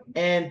point,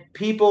 and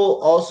people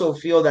also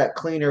feel that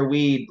cleaner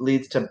weed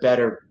leads to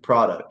better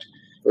product.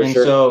 For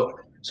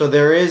sure. So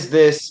there is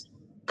this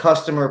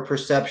customer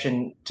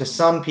perception to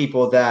some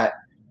people that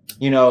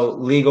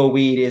legal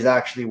weed is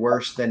actually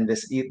worse than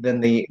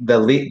the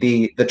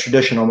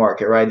traditional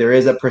market, right? There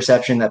is a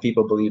perception that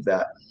people believe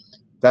that.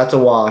 That's a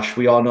wash.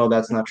 We all know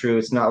that's not true.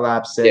 It's not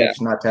lab safe. It's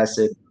not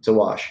tested. It's a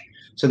wash.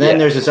 So then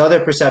there's this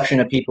other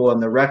perception of people in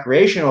the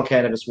recreational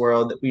cannabis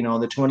world,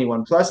 the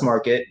 21 plus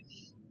market,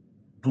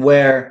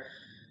 where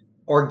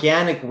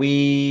organic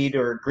weed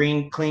or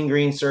clean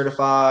green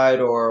certified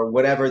or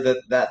whatever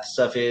that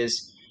stuff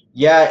is,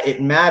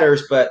 it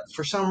matters, but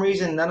for some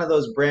reason, none of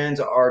those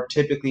brands are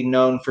typically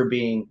known for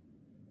being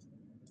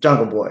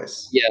Jungle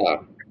Boys.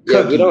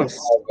 Cookies, we don't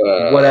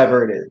have,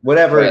 whatever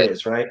it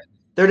is, right?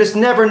 They're just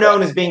never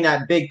known as being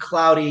that big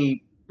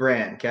cloudy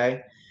brand,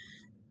 okay?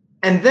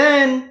 And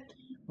then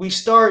we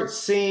start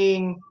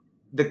seeing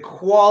the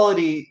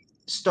quality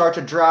start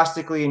to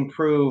drastically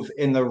improve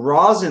in the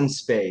rosin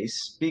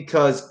space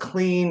because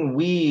clean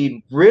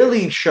weed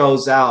really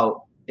shows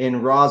out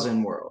in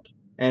rosin world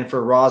and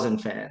for rosin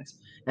fans.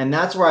 And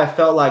that's where I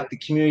felt like the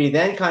community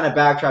then kind of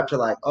backtracked to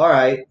like, all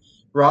right,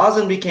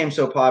 rosin became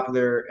so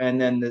popular, and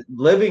then the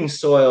living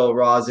soil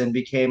rosin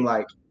became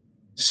like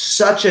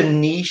such a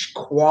niche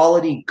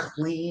quality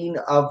clean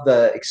of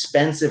the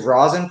expensive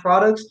rosin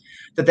products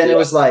that then it Yeah.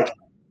 was like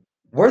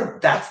where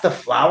that's the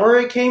flower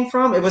it came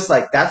from. It was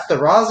like that's the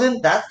rosin,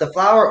 that's the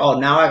flower. Oh,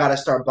 now I got to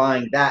start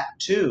buying that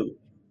too.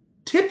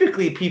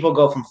 Typically, people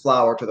go from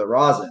flower to the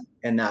rosin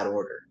in that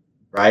order,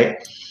 right?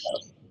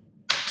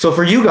 So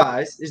for you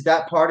guys, is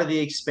that part of the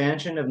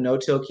expansion of No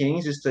Till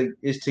Kings? Is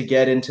to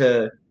get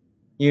into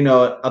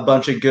a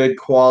bunch of good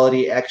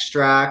quality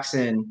extracts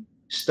and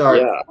start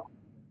Yeah.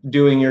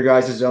 doing your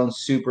guys' own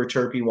super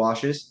terpy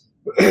washes?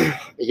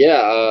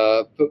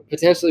 Yeah,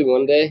 potentially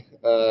one day,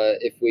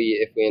 if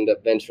we end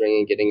up venturing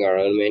and getting our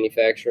own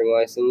manufacturing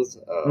license.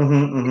 Mm-hmm,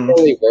 We mm-hmm.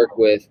 currently work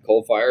with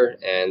Coalfire,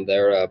 and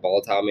they're a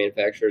volatile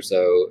manufacturer.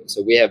 So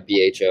we have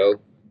BHO,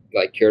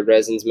 like cured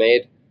resins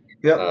made,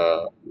 Yep,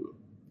 uh,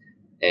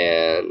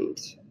 and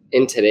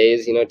in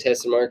today's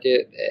tested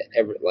market,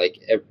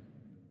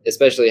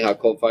 especially how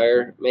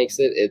Coalfire makes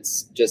it,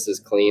 it's just as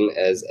clean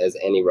as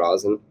any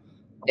rosin, of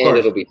and course.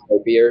 it'll be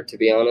copier, to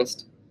be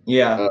honest.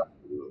 Yeah, Uh,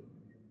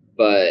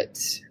 but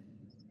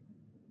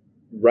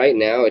right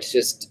now it's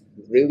just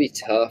really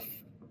tough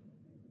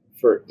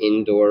for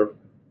indoor,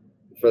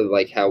 for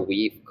like how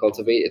we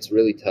cultivate. It's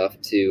really tough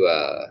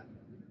to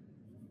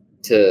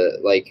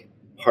like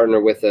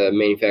partner with a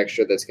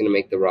manufacturer that's going to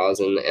make the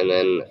rosin and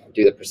then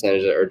do the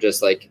percentage, or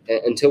just like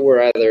until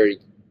we're either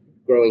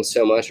growing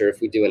so much, or if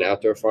we do an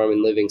outdoor farm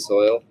in living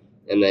soil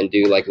and then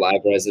do like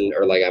live resin,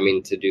 or like, I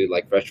mean, to do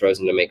like fresh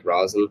resin to make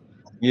rosin. uh,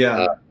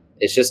 yeah,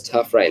 it's just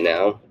tough right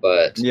now,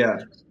 but yeah.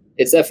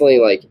 it's definitely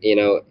like,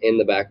 in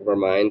the back of our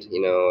mind.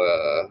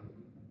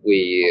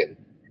 We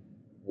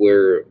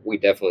we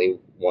definitely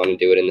want to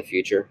do it in the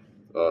future.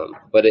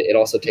 But it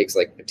also takes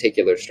like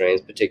particular strains,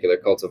 particular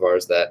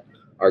cultivars that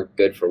are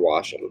good for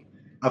washing,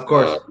 Of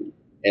course. um,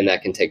 and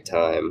that can take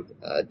time,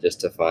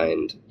 just to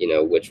find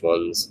which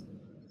ones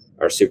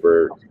are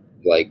super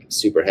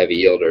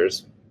heavy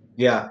yielders.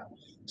 Yeah.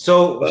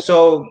 So But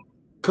so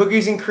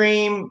cookies and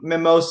cream,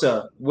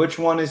 mimosa, which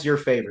one is your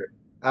favorite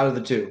out of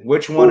the two?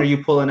 Which one are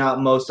you pulling out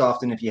most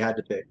often if you had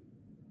to pick?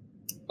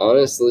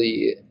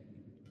 honestly,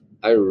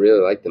 I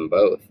really like them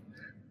both.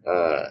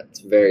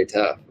 It's very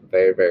tough,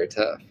 very very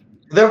tough.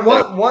 There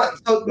That what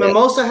so yeah,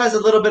 mimosa has a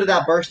little bit of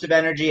that burst of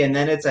energy and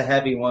then it's a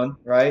heavy one,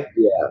 right?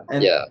 yeah,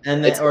 And yeah.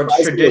 and then It's or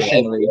surprisingly heavy.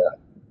 traditionally,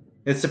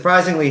 Yeah, it's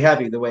surprisingly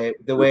heavy the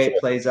for way it sure.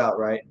 plays out,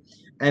 right?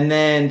 And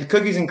then the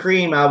cookies and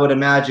cream, I would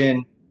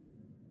imagine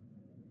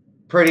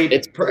pretty.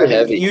 It's pretty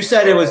heavy. You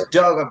said it was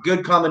a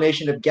good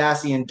combination of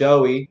gassy and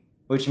doughy,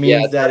 which Yeah,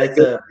 means it's that got a it's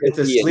good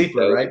a cookie and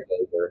sleeper, right?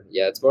 doughy flavor.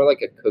 Yeah, it's more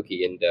like a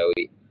cookie and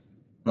doughy.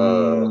 Um,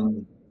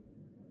 Mm.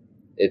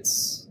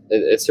 it's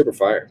super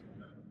fire.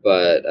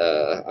 But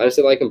I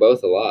honestly like them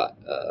both a lot.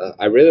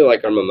 I really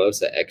like our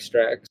mimosa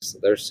extracts.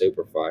 They're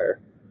super fire.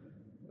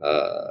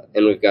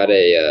 And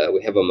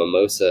we have a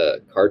mimosa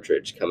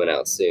cartridge coming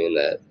out soon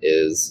that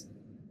is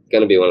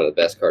going to be one of the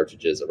best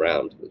cartridges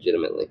around,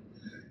 legitimately.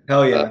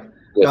 Hell Uh, yeah.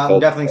 with I'm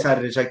cold. definitely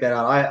excited to check that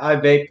out. I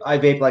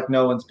vape like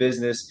no one's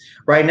business.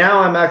 Right now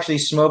I'm actually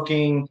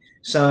smoking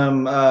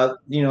some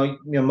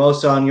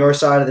mimosa on your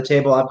side of the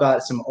table. I've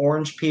got some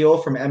orange peel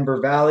from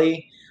Ember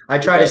Valley. I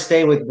try to Okay.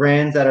 stay with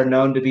brands that are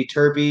known to be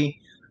terpy,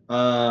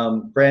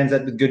 brands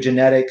that with good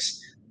genetics.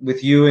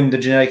 With you and the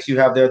genetics you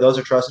have there, those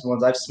are trusted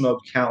ones. I've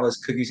smoked countless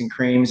cookies and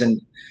creams, and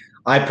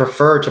I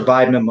prefer to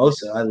buy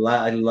mimosa. I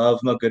love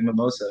a good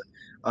mimosa.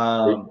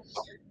 Um,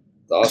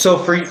 It's awesome. so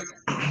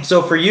for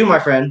so for you, my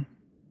friend,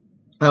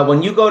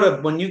 when you go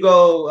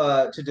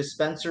to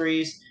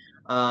dispensaries,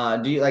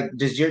 do you like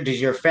does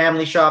your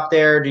family shop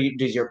there?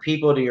 Does your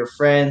people, do your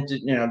friends,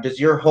 does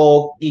your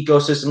whole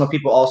ecosystem of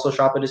people also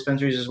shop at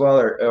dispensaries as well,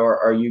 or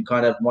are you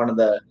kind of one of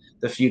the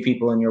few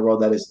people in your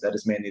world that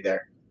is mainly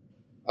there?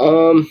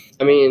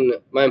 I mean,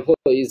 my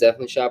employees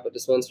definitely shop at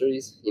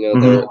dispensaries. They're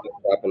Hmm.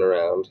 shopping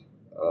around.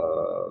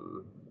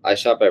 I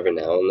shop every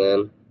now and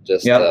then,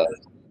 just Yep,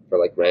 for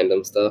like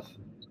random stuff.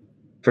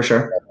 for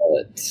sure.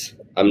 But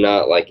I'm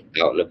not like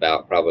out and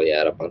about, probably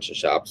at a bunch of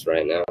shops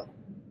right now.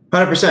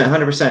 100%,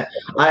 100%.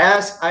 I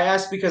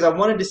asked because I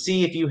wanted to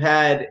see if you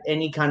had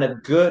any kind of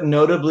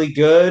notably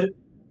good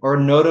or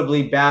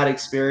notably bad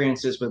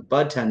experiences with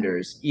bud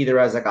tenders, either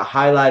as like a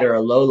highlight or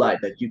a low light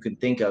that you could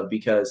think of.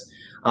 Because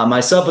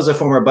myself as a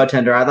former bud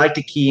tender, I'd like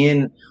to key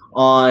in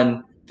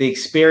on the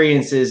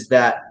experiences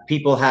that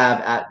people have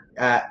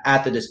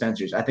at the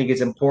dispensaries. I think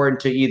it's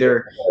important to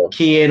either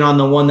key in on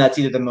the one that's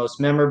either the most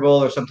memorable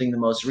or something the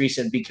most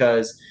recent,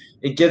 because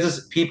it gives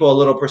us people a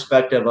little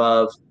perspective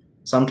of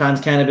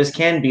sometimes cannabis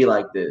can be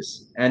like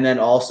this, and then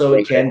also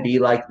it can be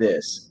like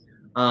this.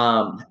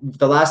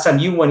 The last time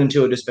you went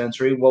into a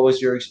dispensary, what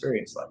was your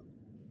experience like?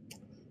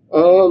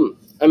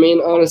 I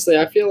mean, honestly,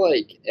 I feel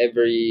like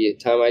every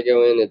time I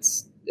go in,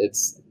 it's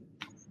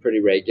pretty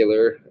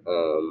regular.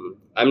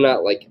 I'm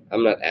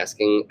not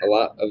asking a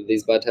lot of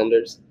these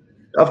bartenders.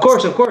 Of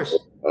course, of course.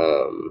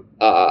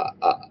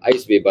 I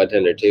used to be a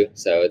bartender too,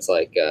 so it's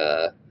like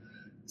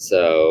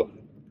so.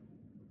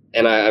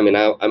 And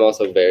I'm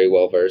also very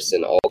well versed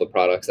in all the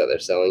products that they're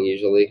selling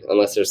usually,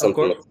 unless there's Of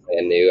something course. that's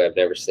brand new I've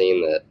never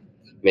seen that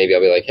maybe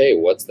I'll be like, hey,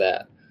 what's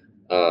that?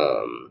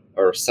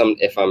 Or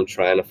if I'm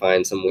trying to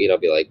find some weed, I'll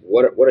be like,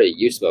 what are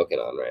you smoking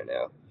on right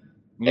now?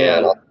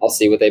 And Yeah. I'll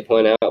see what they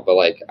point out, but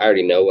like I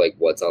already know like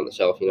what's on the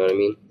shelf, you know what I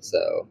mean?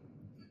 So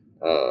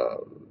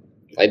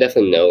I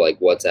definitely know like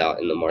what's out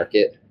in the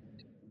market,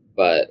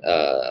 but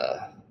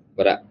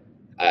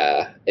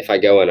if I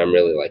go in, I'm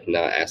really like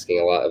not asking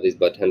a lot of these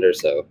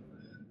bartenders, so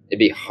it'd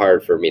be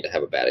hard for me to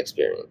have a bad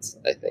experience,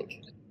 I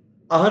think.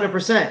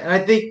 100%. And I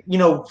think,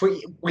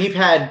 we've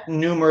had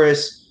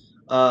numerous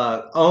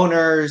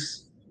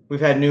owners,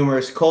 we've had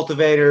numerous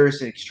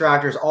cultivators,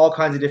 extractors, all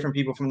kinds of different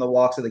people from the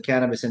walks of the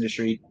cannabis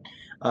industry.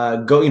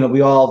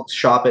 We all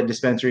shop at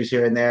dispensaries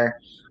here and there.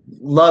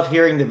 Love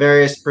hearing the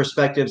various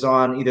perspectives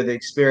on either the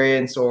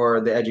experience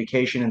or the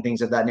education and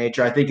things of that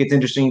nature. I think it's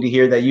interesting to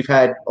hear that you've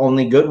had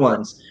only good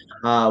ones,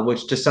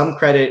 which to some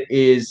credit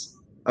is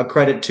a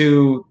credit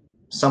to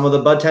some of the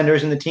bud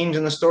tenders and the teams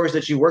and the stores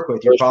that you work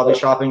with. You're For probably sure.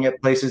 shopping at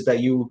places that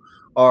you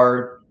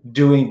are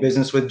doing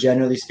business with,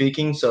 generally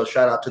speaking. So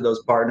shout out to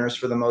those partners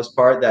for the most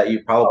part that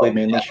you probably Oh,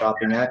 mainly yeah.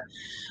 shopping at.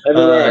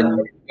 Everywhere I Um,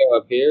 go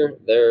up here,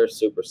 they're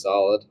super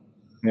solid.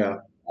 yeah.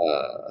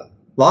 Uh,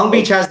 Long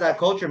Beach like has that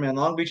culture, man.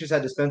 Long Beach has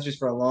had dispensaries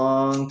for a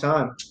long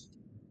time.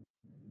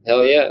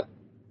 hell yeah,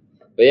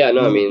 but yeah,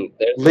 no, I mean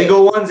there's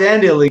Legal ones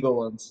and illegal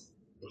ones.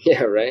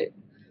 yeah, right.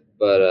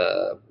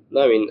 But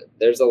no, I mean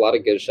there's a lot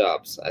of good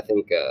shops. I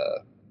think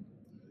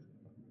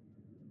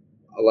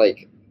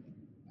like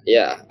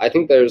yeah, I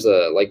think there's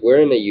a like we're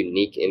in a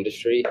unique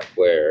industry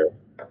where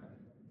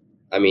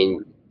I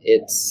mean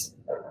it's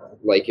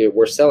like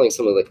we're selling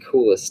some of the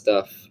coolest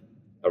stuff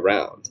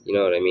around. You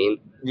know what I mean?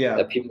 Yeah.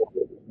 That people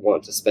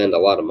want to spend a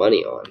lot of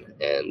money on,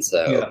 and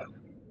so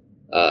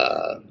Yeah.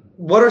 uh,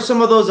 What are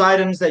some of those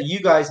items that you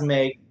guys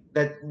make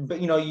that,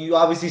 but you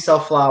obviously sell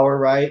flour,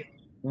 right?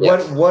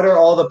 yeah. What are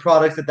all the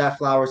products that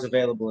flour is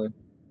available in?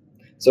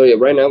 So yeah,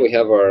 right now we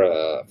have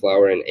our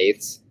flour in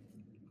eighths.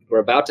 We're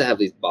about to have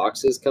these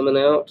boxes coming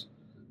out.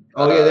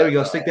 Oh yeah, there Uh, we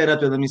go. Stick that up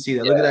there. Let me see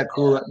that. Look at yeah, that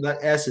cool. That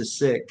S is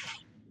sick.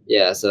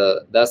 yeah.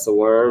 So that's the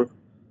worm,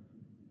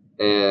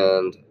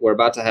 and we're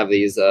about to have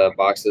these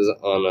boxes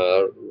on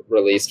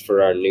released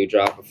for our new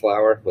drop of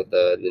flour with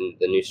the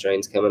new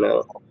strains coming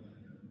out.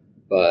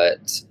 But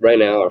right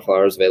now, our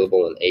flour is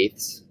available in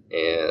eighths,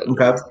 and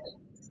Okay.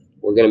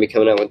 we're going to be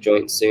coming out with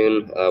joints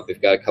soon.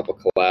 We've got a couple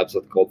collabs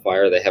with Cold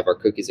Fire. They have our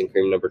cookies and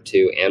cream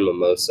 #2 and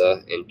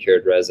mimosa in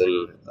cured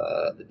resin,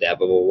 the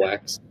dabbable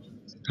wax.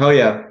 Oh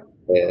yeah.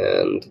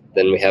 And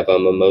then we have a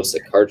mimosa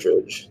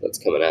cartridge that's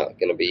coming out.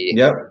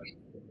 Yep.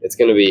 It's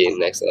gonna be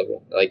next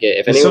level. Like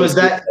if So anyone's is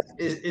that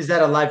is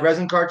that a live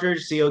resin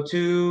cartridge?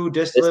 CO2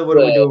 this distillate? is What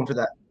are we doing for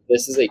that?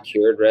 a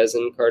cured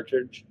resin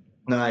cartridge,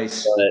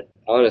 Nice. but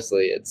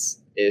honestly,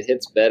 it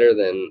hits better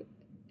than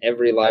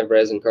every live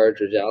resin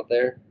cartridge out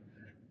there.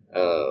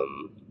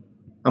 Um,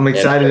 I'm and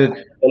excited.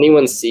 if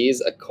anyone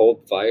sees a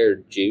Cold Fire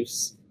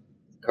juice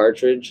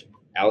cartridge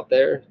out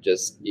there,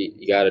 just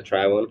you got to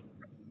try one.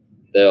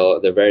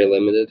 They're very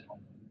limited,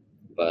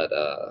 but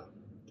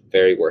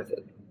very worth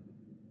it.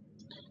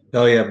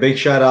 Oh yeah, big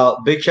shout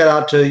out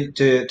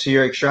to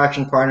your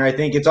extraction partner. I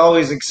think it's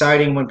always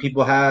exciting when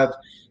people have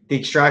the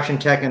extraction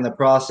tech and the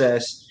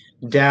process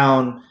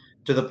down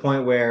to the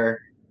point where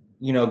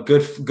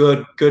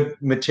good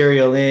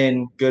material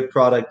in, good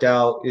product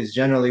out is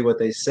generally what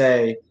they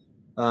say.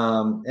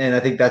 And I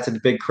think that's a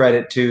big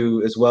credit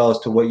to as well as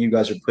to what you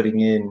guys are putting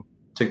in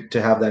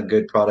to have that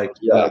good product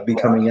Yeah, be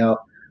coming out.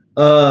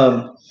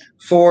 Um,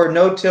 for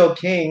No Till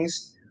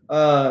Kings,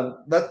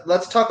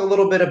 let's talk a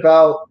little bit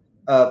about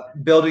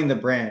building the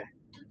brand.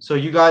 So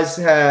you guys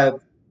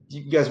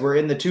were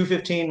in the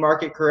 215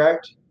 market,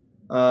 correct?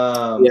 yeah.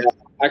 Um,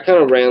 I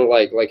kind of ran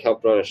like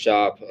helped run a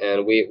shop,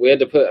 and we had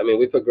to put. I mean,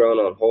 we put growing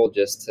on hold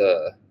just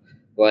to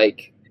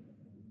like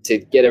to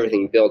get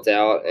everything built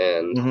out,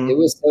 and it mhm.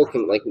 was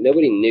like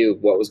nobody knew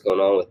what was going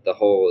on with the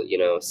whole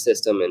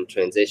system and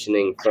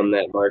transitioning from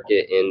that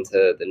market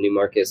into the new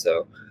market.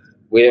 So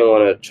we didn't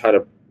want to try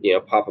to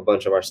pop a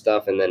bunch of our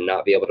stuff and then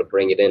not be able to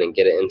bring it in and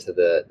get it into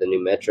the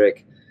new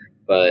metric.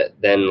 But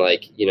then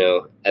like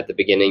at the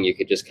beginning you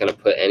could just kind of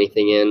put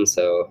anything in,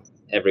 so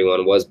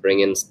everyone was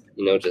bringing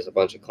just a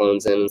bunch of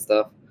clones in and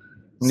stuff.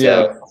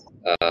 So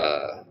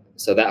Yeah.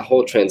 so that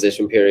whole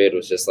transition period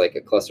was just like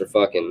a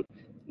clusterfuck, and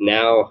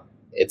now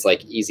it's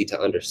like easy to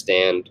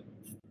understand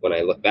when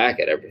I look back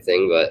at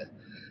everything, but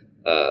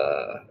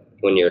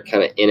when you're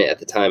kind of in it at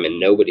the time and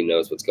nobody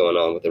knows what's going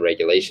on with the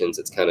regulations,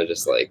 it's kind of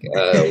just like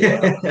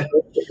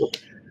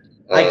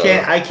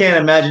I can't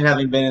imagine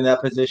having been in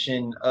that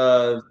position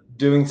of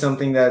doing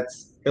something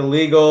that's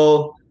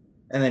illegal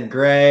and then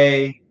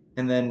gray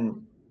and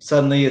then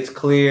suddenly it's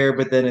clear,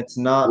 but then it's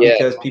not yeah,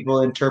 because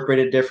people interpret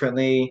it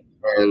differently.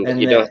 and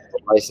And you don't then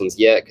have a licensed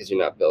yet because you're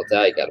not built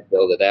out. You got to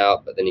build it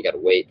out, but then you got to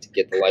wait to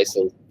get the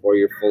license before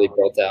you're fully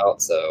built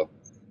out. So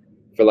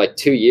for like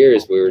 2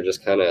 years, we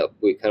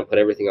put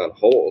everything on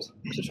hold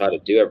to try to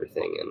do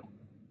everything, and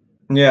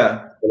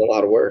Yeah. it's been a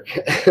lot of work.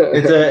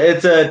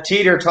 It's a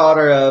teeter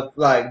totter of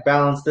like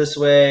balance this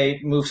way,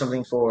 move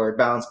something forward,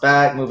 bounce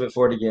back, move it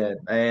forward again,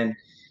 and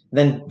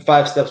then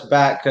 5 steps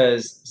back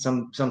because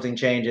something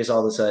changes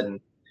all of a sudden.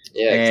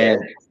 Yeah,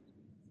 And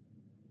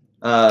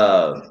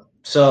exactly.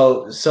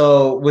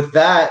 so with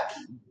that,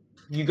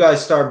 you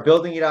guys start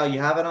building it out. You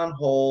have it on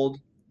hold.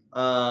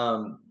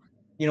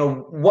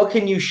 What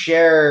can you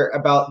share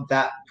about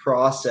that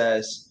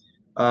process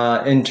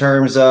in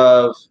terms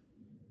of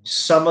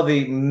some of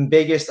the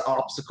biggest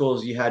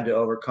obstacles you had to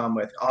overcome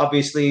with?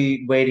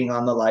 Obviously, waiting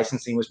on the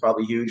licensing was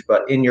probably huge,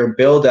 but in your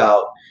build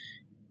out,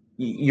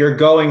 you're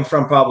going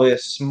from probably a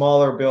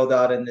smaller build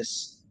out in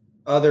this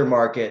other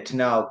market to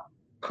now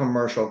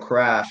commercial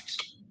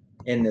craft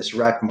in this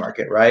rec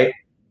market, right?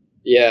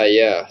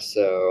 Yeah.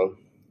 So,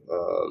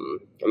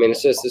 I mean,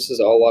 this is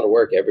all a lot of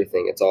work.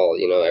 Everything, it's all,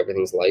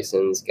 everything's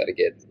licensed. Got to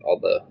get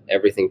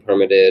everything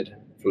permitted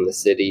from the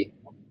city.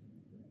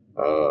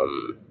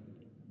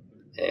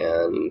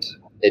 And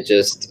it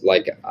just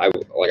I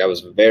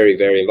was very,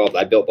 very involved.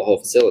 I built the whole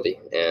facility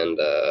and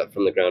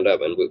from the ground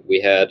up, and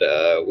we hired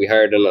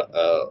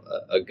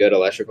a good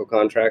electrical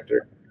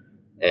contractor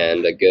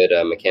and a good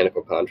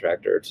mechanical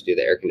contractor to do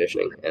the air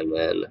conditioning, and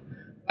then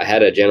I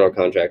had a general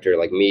contractor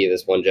like me.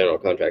 This one general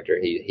contractor,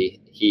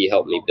 he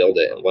helped me build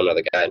it, and one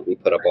other guy, and we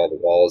put up all the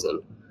walls,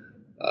 and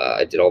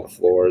I did all the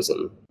floors,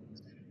 and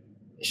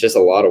it's just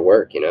a lot of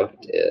work,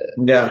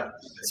 Yeah.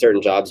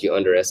 Certain jobs you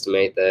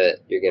underestimate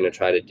that you're going to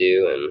try to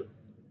do, and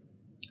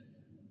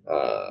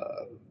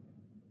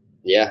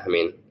yeah, I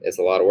mean, it's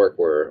a lot of work.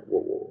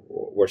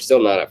 We're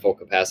still not at full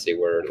capacity.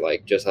 We're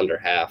like just under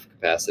half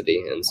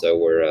capacity, and so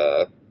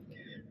we're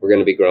going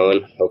to be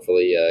growing.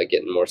 Hopefully,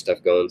 getting more stuff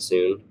going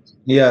soon.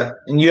 Yeah,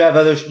 and you have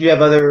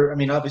other. I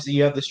mean, obviously,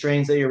 you have the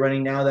strains that you're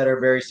running now that are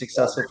very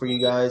successful for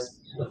you guys.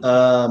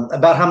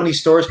 About how many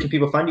stores can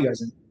people find you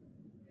guys in?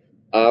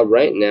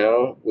 Right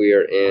now, we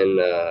are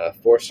in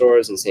 4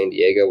 stores in San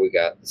Diego. We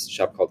got this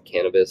shop called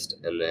Cannabis,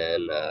 and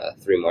then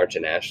 3 March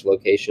and Ash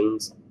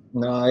locations.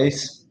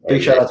 Nice.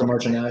 Big shout out to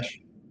March and Ash.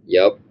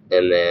 Yep.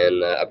 And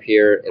then up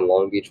here in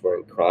Long Beach, we're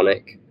in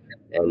Chronic,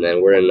 and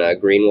then we're in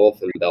Green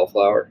Wolf and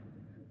Bellflower.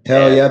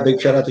 Hell yeah!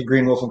 Big shout out to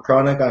Green Wolf and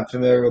Chronic. I'm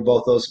familiar with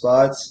both those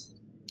spots.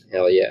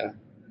 Hell yeah!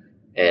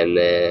 And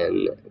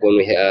then when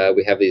we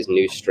have these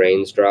new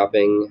strains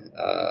dropping,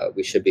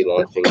 we should be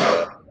launching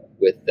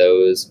with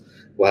those.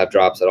 We'll have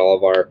drops at all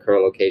of our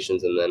current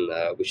locations, and then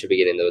we should be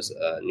getting those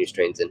new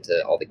strains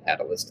into all the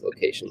Catalyst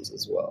locations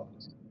as well.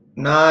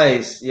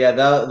 Nice. Yeah,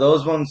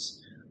 those ones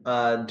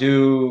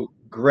do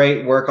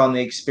great work on the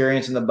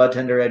experience and the bud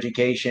tender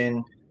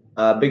education.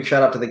 Big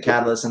shout out to the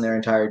Catalyst and their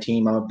entire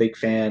team. I'm a big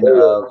fan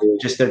of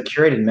just their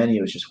curated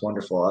menu is just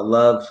wonderful. I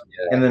love,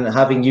 and then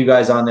having you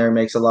guys on there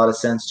makes a lot of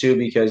sense too,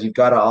 because you've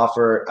got to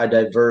offer a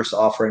diverse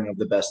offering of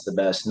the best,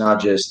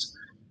 not just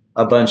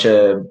a bunch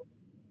of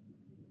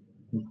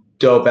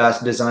dope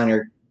ass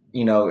designer,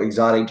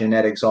 exotic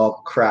genetics,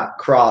 all crap,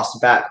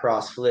 back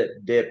cross, flip,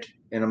 dipped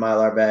in a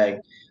Mylar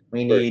bag.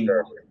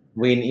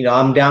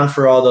 I'm down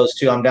for all those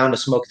too. I'm down to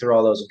smoke through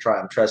all those and try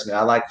them. Trust me,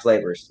 I like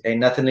flavors. I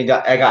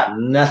got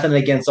nothing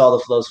against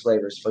all those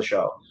flavors for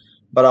sure.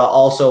 But I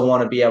also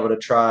want to be able to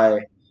try,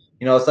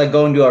 it's like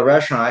going to a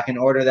restaurant. I can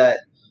order that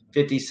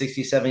 $50,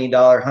 $60, $70,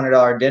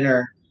 $100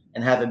 dinner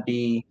and have it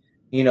be,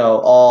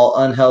 all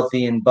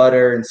unhealthy and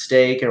butter and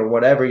steak or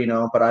whatever,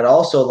 but I'd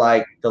also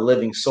like the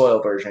living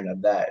soil version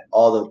of that.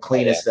 All the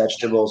cleanest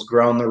vegetables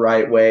grown the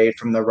right way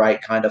from the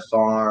right kind of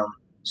farm,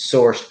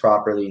 sourced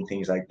properly and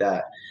things like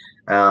that.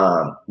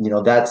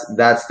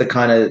 That's the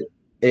kind of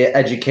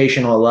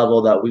educational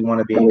level that we want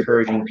to be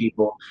encouraging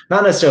people,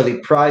 not necessarily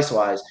price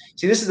wise.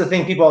 See, this is the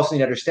thing people also need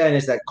to understand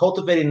is that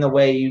cultivating the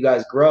way you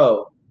guys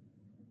grow,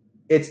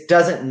 it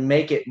doesn't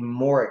make it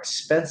more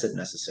expensive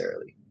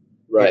necessarily.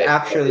 Right.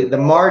 Actually, the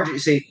margin,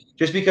 see,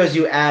 just because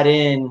you add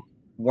in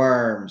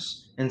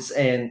worms and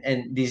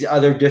these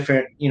other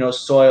different,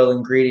 soil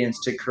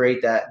ingredients to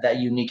create that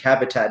unique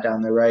habitat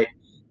down there, right?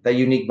 That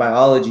unique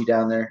biology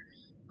down there,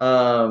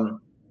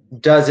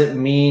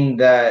 doesn't mean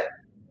that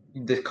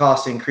the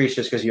cost increase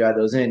just because you add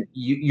those in.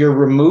 You're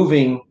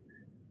removing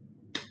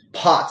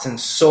pots and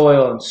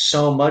soil and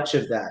so much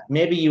of that.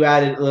 Maybe you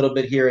added a little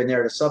bit here and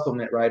there to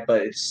supplement, right?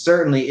 But it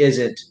certainly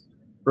isn't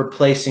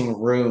replacing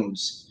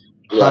rooms.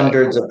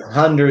 Hundreds,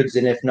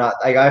 and if not,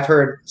 like I've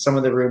heard some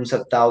of the rooms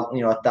have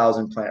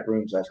 1,000 plant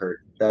rooms. I've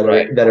heard that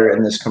are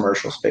in this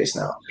commercial space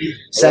now.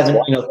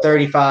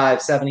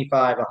 35,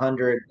 75,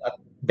 100,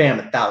 bam,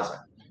 1,000.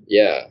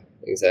 Yeah,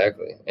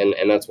 exactly.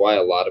 And that's why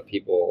a lot of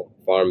people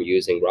farm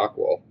using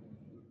Rockwool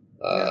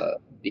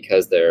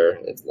because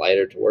it's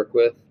lighter to work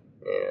with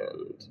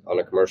and on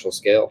a commercial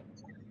scale.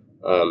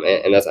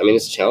 And that's, I mean,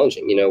 it's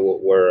challenging.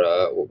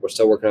 We're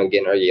still working on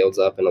getting our yields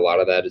up, and a lot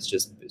of that is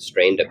just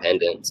strain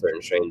dependent.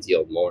 Certain strains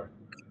yield more,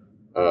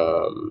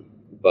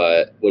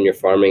 But when you're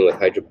farming with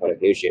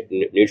hydroponic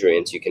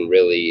nutrients, you can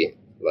really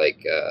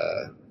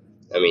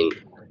I mean,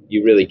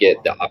 you really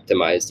get the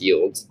optimized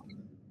yields.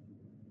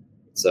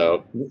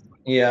 So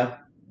Yeah.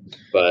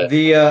 but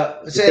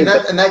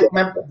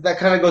That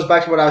kind of goes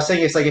back to what I was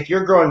saying. It's like if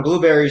you're growing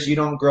blueberries, you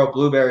don't grow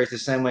blueberries the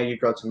same way you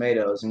grow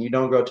tomatoes, and you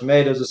don't grow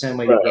tomatoes the same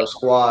way you grow right.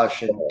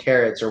 squash and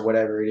carrots or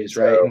whatever it is,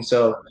 right? So And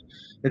so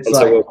it's and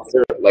so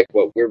like,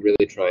 what we're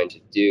really trying to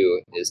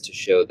do is to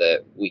show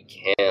that we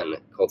can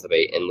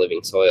cultivate in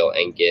living soil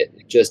and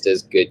get just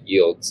as good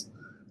yields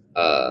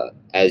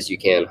as you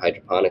can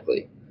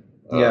hydroponically,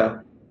 yeah.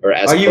 or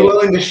as Are you close.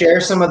 willing to share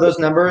some of those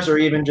numbers, or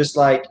even just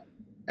like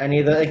any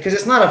of the? Because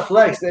it's not a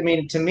flex. I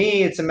mean, to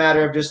me, it's a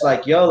matter of just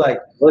like, yo, like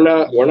We're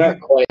you, not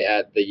quite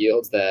at the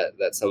yields that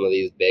some of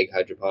these big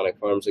hydroponic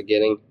farms are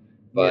getting,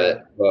 yeah.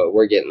 but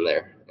we're getting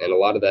there, and a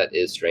lot of that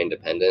is strain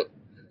dependent.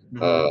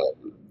 Mhm.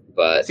 Um,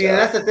 but See, and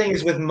that's the thing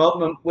is with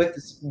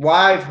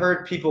why I've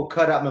heard people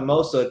cut out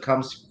mimosa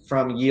comes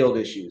from yield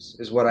issues,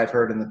 is what I've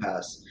heard in the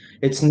past.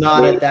 It's I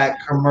not mean, at that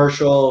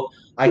commercial.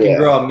 I can yeah,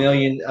 grow a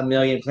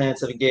million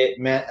plants and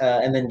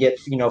and then get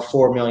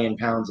 4 million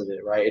pounds of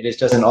it, right? It just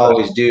doesn't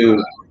always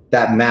do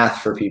that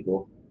math for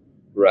people.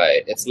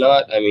 right. It's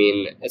not. I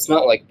mean, it's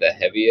not like the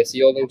heaviest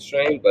yielding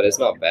strain, but it's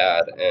not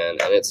bad, and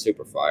it's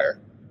super fire.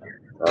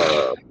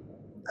 Um,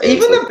 and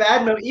Even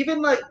so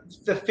even like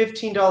the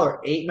 $15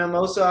 eight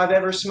mimosa I've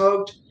ever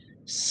smoked,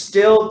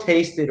 still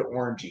tasted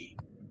orangey.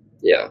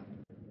 yeah,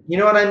 You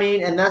know what I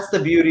mean? And that's the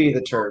beauty of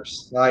the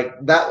terps. Like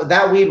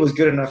that weed was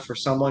good enough for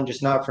someone,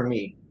 just not for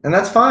me. And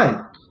that's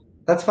fine.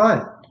 That's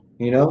fine.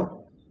 You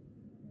know?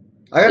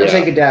 I gotta yeah.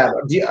 take a dab.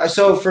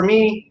 So for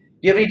me,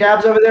 do you have any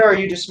dabs over there, or are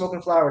you just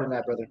smoking flower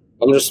tonight, brother?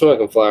 I'm just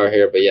smoking flower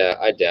here, but yeah,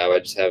 I dab. I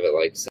just have it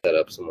like set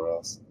up somewhere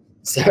else.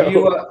 So,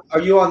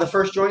 Are you on the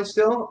first joint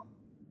still?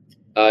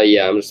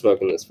 yeah, I'm just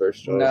smoking this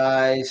first joint.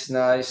 Nice,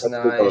 nice, That's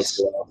been going nice.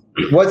 slow.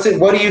 What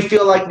do you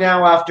feel like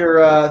now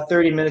after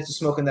 30 minutes of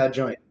smoking that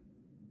joint?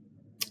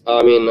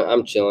 I mean,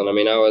 I'm chilling. I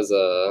mean, I was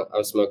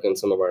smoking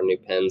some of our new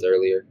pens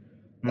earlier,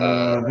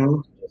 uh, Hmm.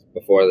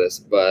 before this,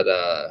 but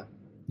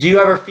Do you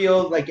ever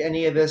feel like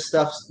any of this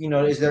stuff,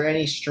 is there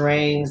any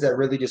strains that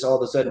really just all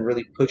of a sudden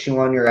really push you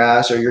on your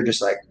ass, or you're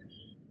just like,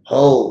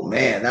 oh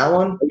man, that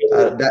one, I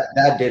mean,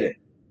 that did it.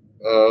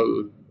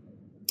 um,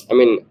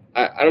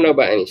 I don't know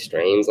about any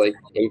strains like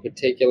in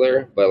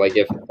particular, but like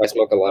if I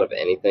smoke a lot of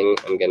anything,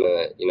 I'm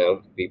gonna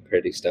be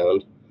pretty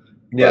stoned.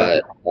 Yeah,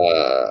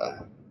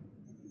 But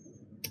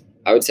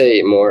I would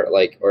say more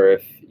like, or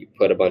if you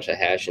put a bunch of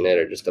hash in it,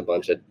 or just a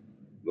bunch of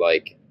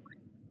like,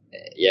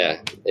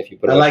 yeah, if you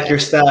put I a bunch of like your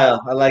hash,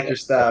 style. I like your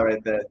style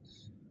right there.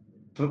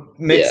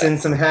 Mix yeah, in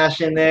some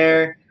hash in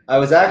there. I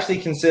was actually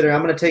considering.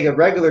 I'm going to take a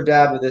regular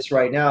dab of this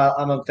right now.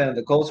 I'm a fan of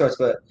the cold starts,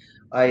 but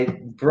I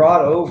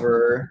brought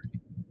over.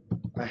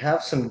 I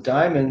have some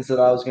diamonds that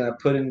I was going to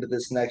put into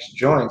this next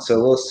joint, so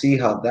we'll see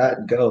how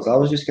that goes. I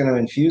was just going to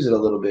infuse it a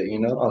little bit, you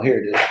know. Oh, here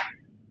it is.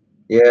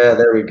 Yeah,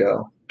 there we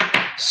go.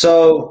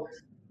 So,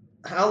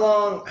 How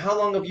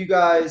long have you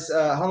guys?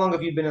 How long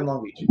have you been in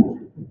Long Beach?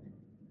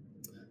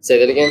 say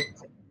that again.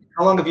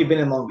 How long have you been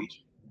in Long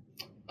Beach?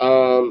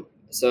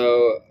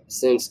 So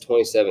since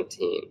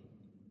 2017.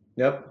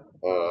 Yep.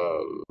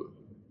 Um,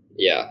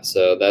 yeah,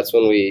 so that's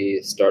when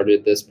we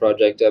started this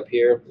project up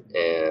here,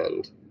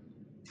 and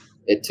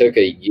it took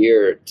a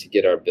year to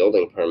get our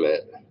building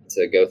permit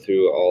to go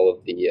through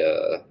all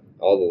the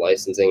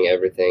licensing,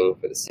 everything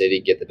for the city,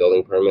 get the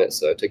building permit.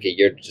 So it took a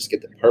year to just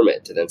get the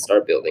permit to then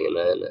start building, and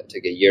then it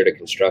took a year to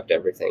construct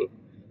everything.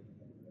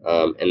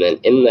 And then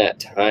in that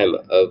time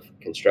of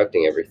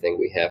constructing everything,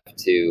 we have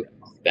to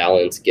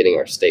balance getting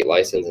our state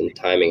license and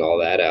timing all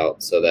that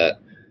out so that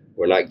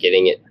we're not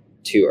getting it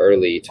too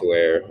early to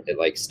where it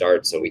like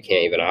starts and we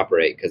can't even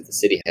operate because the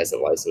city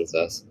hasn't licensed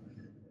us.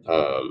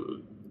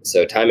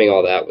 So timing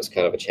all that was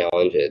kind of a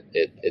challenge.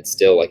 It's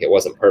still like it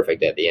wasn't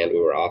perfect at the end. We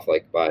were off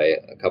like by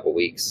a couple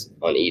weeks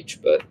on each,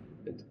 but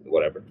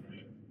whatever.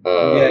 Yeah,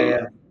 Um,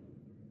 yeah.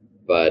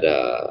 but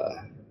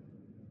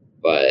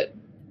but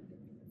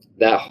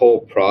that whole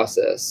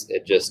process,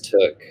 it just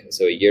took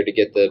so a year to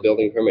get the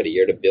building permit, a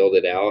year to build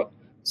it out,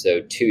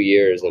 so 2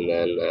 years, and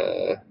then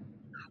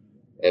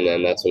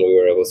that's when we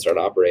were able to start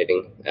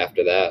operating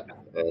after that.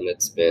 And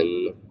it's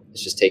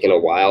just taken a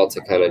while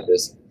to kind of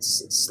just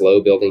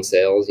slow building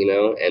sales,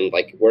 and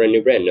like we're a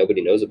new brand,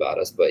 nobody knows about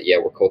us, but yeah,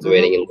 we're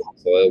cultivating in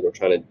soil, we're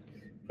trying to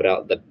put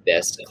out the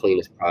best,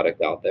 cleanest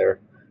product out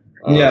there,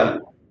 Yeah.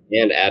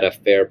 and at a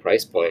fair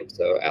price point,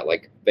 so at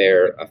like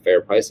a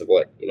fair price of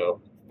what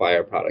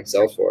fire product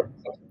sells for,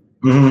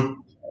 Hmm.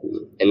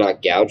 and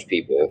not gouge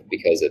people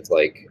because it's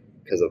like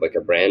because of like a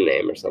brand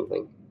name or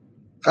something.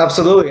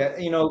 Absolutely.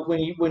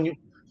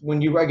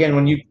 When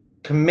you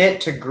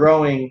commit to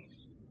growing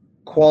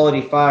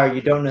quality fire,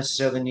 you don't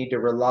necessarily need to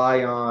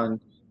rely on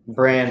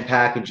brand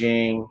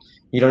packaging.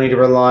 You don't need to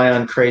rely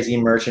on crazy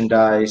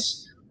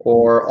merchandise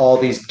or all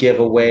these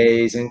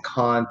giveaways and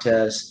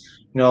contests.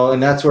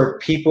 And that's where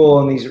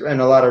people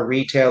and a lot of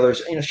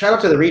retailers, shout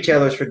out to the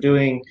retailers for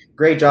doing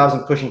great jobs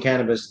in pushing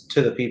cannabis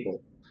to the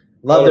people.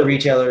 Love the 100%.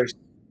 retailers,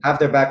 have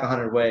their back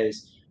 100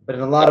 ways. But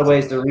in a lot of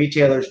ways, the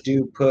retailers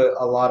do put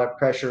a lot of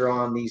pressure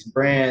on these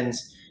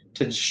brands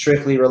to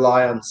strictly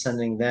rely on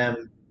sending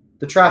them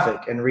the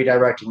traffic and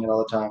redirecting it all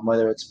the time,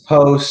 whether it's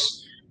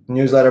posts,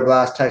 newsletter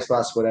blast, text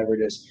blast, whatever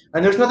it is.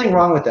 And there's nothing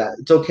wrong with that.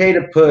 It's okay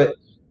to put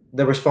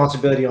the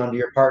responsibility onto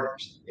your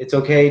partners. It's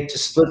okay to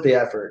split the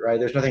effort, right?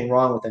 There's nothing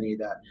wrong with any of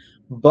that.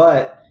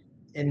 But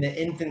in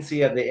the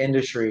infancy of the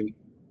industry,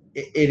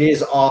 it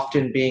is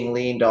often being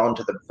leaned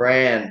onto the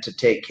brand to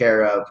take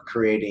care of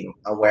creating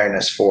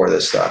awareness for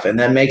this stuff. And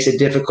that makes it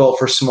difficult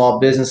for small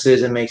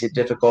businesses and makes it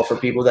difficult for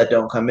people that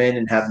don't come in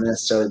and have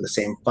necessarily the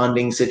same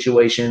funding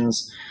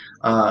situations.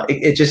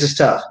 It just is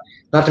tough.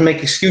 Not to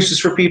make excuses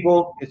for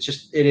people. It's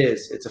just, it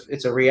is.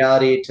 It's a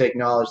reality to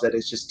acknowledge that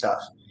it's just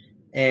tough.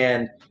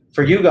 And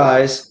for you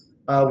guys,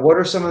 what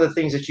are some of the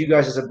things that you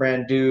guys as a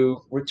brand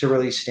do to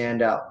really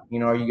stand out?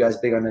 Are you guys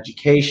big on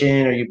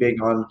education? Are you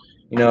big on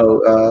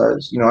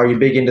are you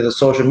big into the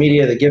social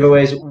media, the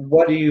giveaways?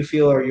 What do you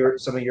feel are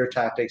some of your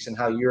tactics and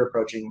how you're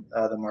approaching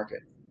the market?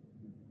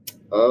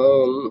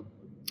 A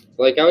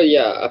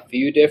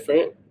few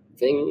different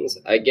things,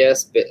 I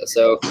guess.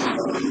 So I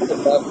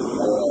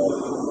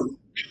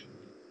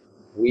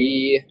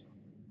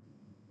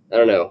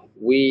don't know.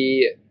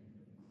 We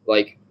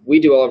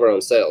do all of our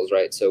own sales,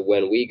 right? So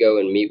when we go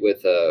and meet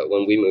with a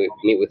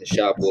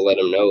shop, we'll let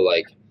them know,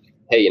 like,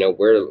 hey,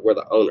 we're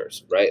the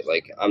owners, right?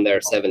 Like, I'm there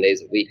 7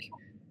 days a week.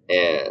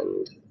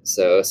 And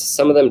so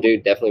some of them do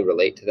definitely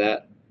relate to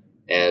that.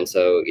 And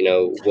so,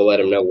 we'll let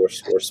them know we're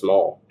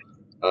small.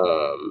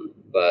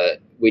 But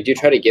we do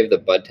try to give the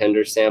bud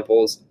tender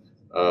samples.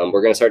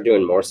 We're going to start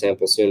doing more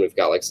samples soon. We've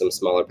got like some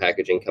smaller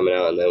packaging coming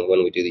out. And then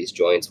when we do these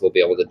joints, we'll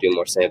be able to do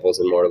more samples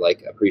and more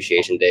like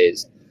appreciation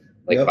days,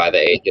 like by the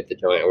 8th, get the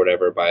joint or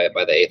whatever, by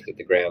the 8th, get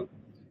the gram.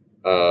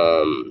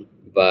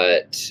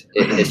 But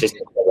it's just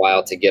a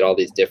while to get all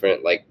these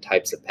different like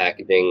types of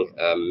packaging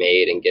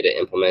made and get it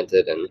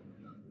implemented and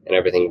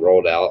everything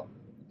rolled out.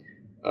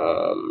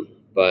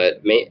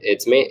 But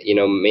it's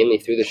mainly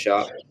through the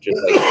shop,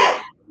 just like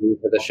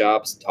to the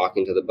shops,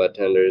 talking to the bud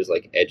tenders,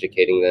 like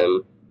educating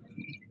them,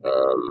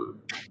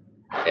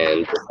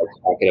 and just like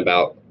talking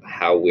about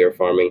how we're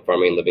farming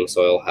living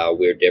soil, how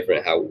we're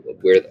different, how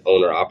we're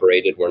owner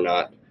operated. We're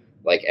not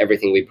like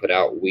everything we put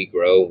out, we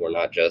grow. We're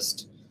not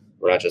just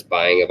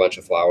buying a bunch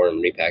of flour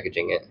and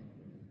repackaging it.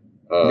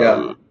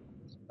 Yeah,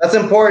 that's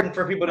important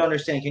for people to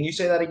understand. Can you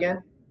say that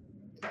again?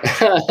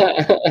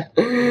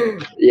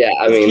 Yeah,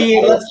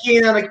 let's key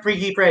in on a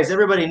freaky phrase.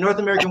 Everybody, North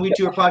American Weed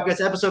Tour Podcast,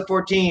 episode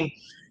 14.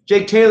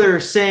 Jake Taylor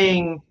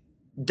saying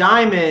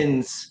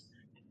diamonds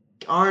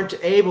aren't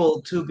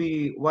able to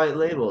be white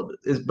labeled,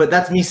 but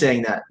that's me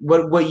saying that.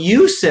 What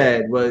you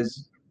said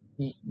was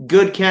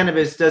good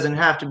cannabis doesn't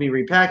have to be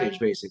repackaged,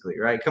 basically,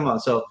 right? Come on,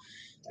 so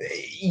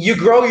you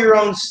grow your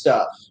own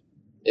stuff.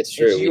 It's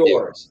true. It's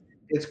yours.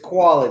 It's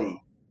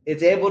quality.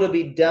 It's able to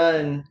be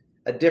done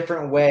a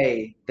different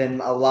way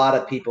than a lot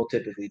of people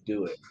typically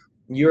do it.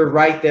 You're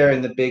right there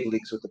in the big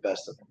leagues with the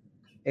best of them.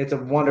 It's a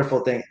wonderful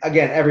thing.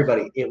 Again,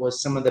 everybody, it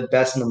was some of the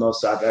best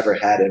mimosa I've ever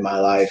had in my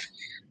life.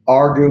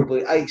 Our group,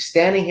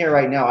 standing here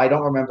right now, I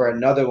don't remember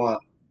another one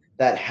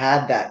that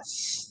had that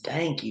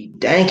stanky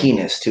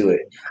dankiness to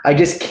it. I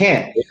just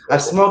can't.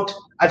 If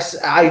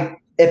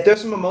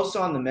there's some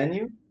mimosa on the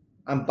menu,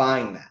 I'm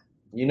buying that.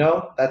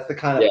 That's the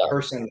kind of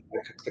person,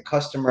 the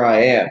customer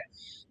I am.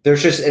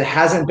 It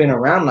hasn't been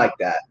around like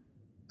that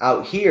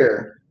out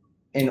here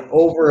in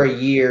over a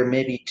year,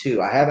 maybe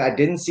two. I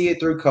didn't see it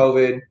through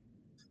COVID,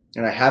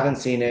 and I haven't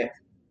seen it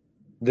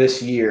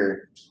this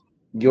year.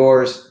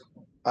 Yours,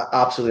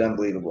 absolutely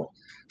unbelievable.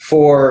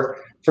 For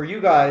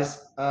you guys,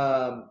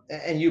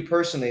 and you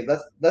personally,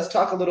 let's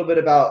talk a little bit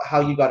about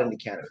how you got into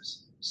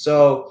cannabis.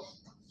 So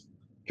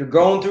you're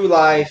going through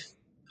life.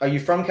 Are you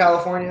from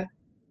California?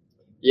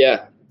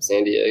 Yeah,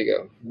 San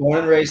Diego. Born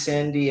and raised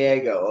San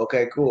Diego.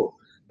 Okay, cool.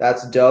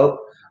 That's dope.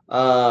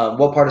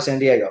 What part of San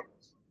Diego?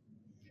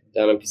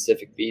 Down in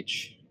Pacific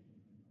Beach.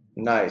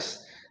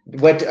 Nice.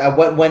 When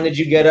did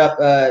you get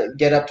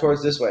up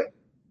towards this way?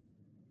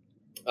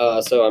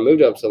 So I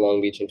moved up to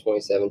Long Beach in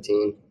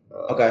 2017.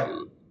 Okay.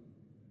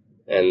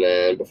 And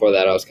then before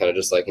that, I was kind of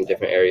just like in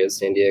different areas,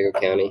 San Diego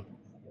County.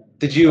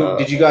 Did you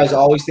guys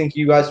always think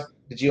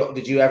did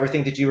you ever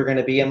think that you were going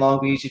to be in Long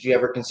Beach? Did you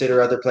ever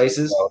consider other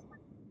places?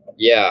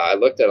 Yeah, I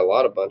looked at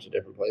a bunch of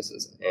different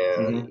places,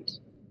 and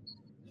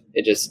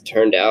it just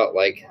turned out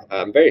like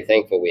I'm very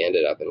thankful we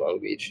ended up in Long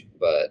Beach,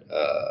 but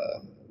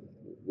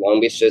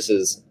Long Beach just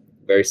is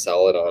very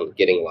solid on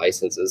getting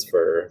licenses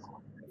for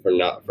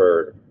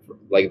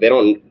like they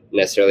don't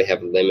necessarily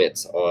have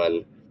limits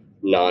on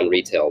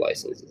non-retail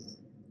licenses,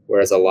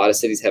 whereas a lot of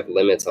cities have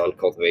limits on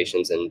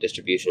cultivations and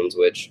distributions,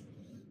 which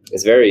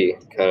is very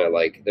kind of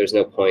like there's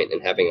no point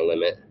in having a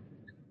limit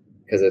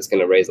because it's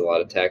going to raise a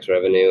lot of tax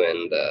revenue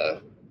and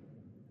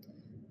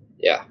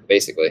yeah,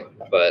 basically.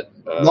 But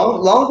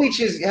Long Beach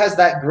has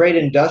that great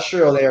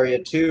industrial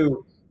area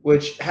too,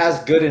 which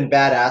has good and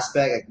bad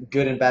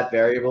good and bad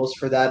variables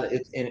for that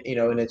in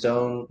its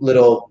own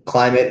little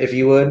climate, if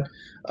you would.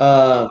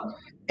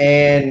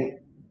 And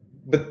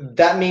but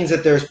that means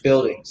that there's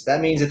buildings.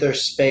 That means that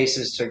there's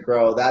spaces to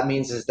grow. That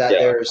means is that Yeah,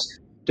 there's,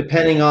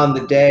 depending on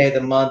the day,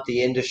 the month,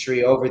 the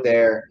industry over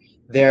there,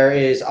 there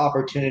is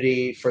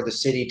opportunity for the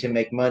city to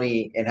make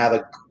money and have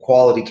a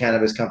quality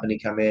cannabis company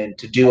come in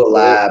to do a absolutely.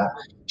 lab,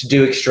 to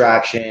do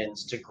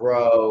extractions, to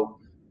grow,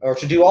 or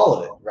to do all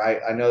of it, right?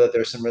 I know that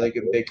there's some really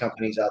good big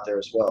companies out there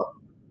as well.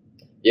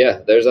 Yeah,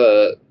 there's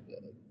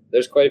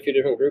quite a few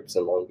different groups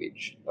in Long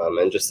Beach,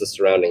 and just the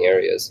surrounding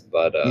areas.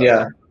 But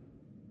Yeah.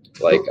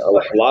 like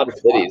a lot of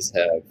cities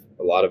have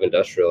a lot of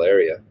industrial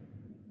area.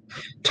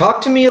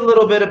 Talk to me a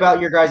little bit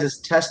about your guys'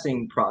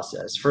 testing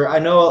process. For I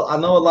know a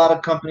lot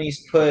of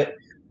companies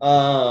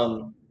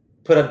um,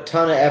 put a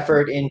ton of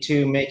effort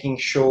into making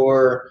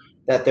sure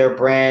that their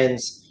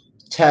brands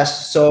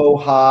test so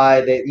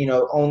high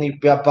that only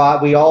buy,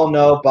 we all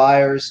know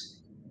buyers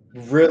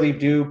really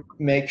do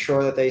make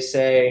sure that they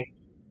say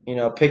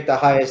pick the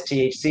highest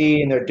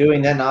THC, and they're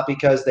doing that not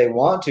because they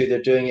want to,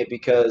 they're doing it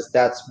because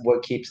that's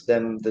what keeps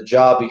them the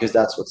job, because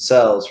that's what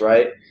sells,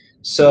 right? Yeah.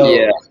 So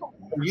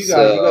you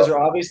guys So are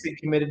obviously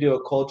committed to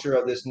a culture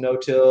of this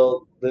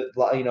no-till,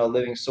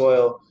 living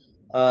soil.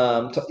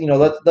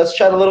 Let's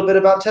chat a little bit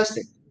about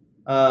testing.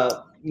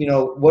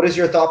 What is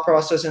your thought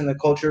process and the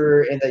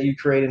culture and that you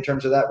create in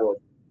terms of that world?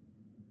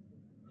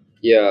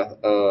 yeah,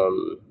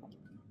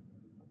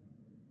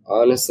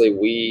 honestly,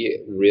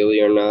 we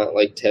really are not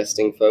like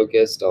testing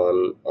focused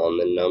on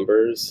the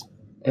numbers,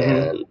 Mm-hmm.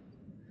 and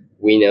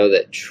we know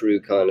that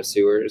true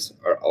connoisseurs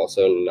are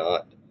also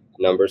not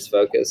numbers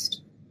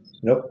focused.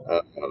 Nope.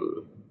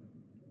 Um,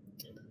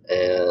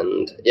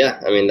 and yeah,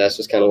 I mean that's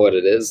just kind of what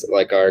it is.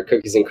 Like our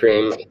cookies and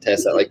cream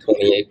tests at like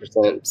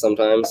 28%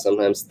 sometimes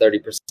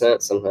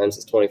 30%, sometimes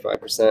it's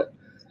 25%.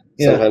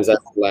 Yeah. Sometimes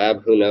that's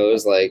lab. Who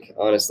knows? Like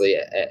honestly,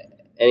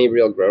 any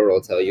real grower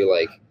will tell you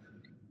like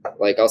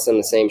I'll send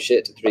the same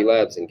shit to 3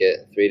 labs and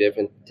get 3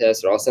 different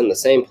tests, or I'll send the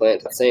same plant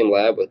to the same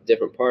lab with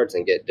different parts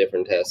and get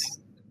different tests.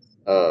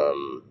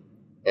 Um,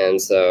 and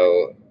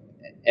so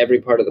every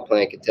part of the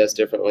plant could test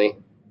differently,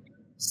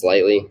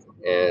 slightly,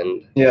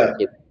 and Yeah.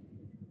 you know,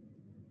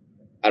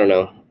 I don't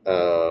know.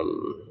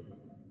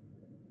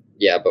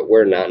 Yeah, but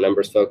we're not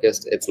numbers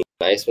focused. It's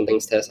nice when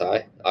things test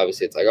high.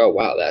 Obviously, it's like, oh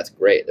wow, that's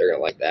great. They're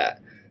gonna like that.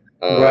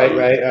 Right. Um,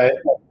 Right. Right.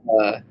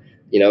 uh,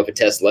 if it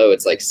tests low,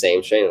 it's like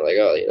same strain. Like,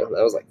 oh,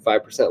 that was like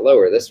 5%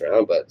 lower this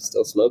round, but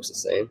still smokes the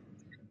same.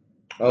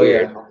 Oh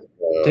Weird. yeah.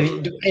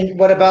 And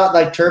what about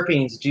like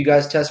terpenes? Do you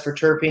guys test for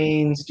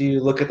terpenes? Do you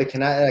look at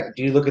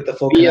do you look at the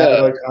full We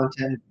cannabinoid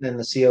content and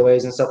the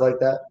COAs and stuff like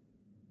that?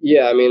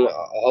 Yeah, I mean,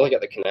 I'll look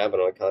at the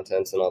cannabinoid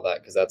contents and all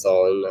that because that's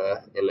all in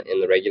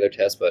the regular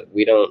test. But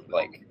we don't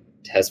like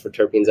test for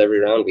terpenes every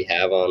round. We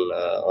have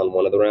on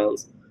one of the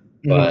rounds.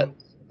 But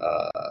Mm-hmm.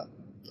 uh,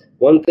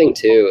 one thing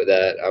too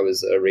that I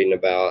was reading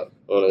about,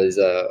 one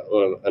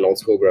of an old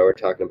school grower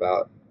talking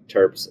about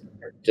terps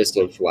just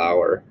in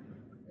flower,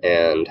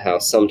 and how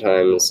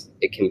sometimes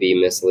it can be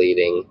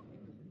misleading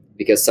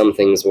because some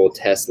things will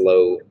test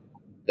low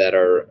that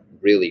are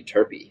really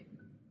terpy,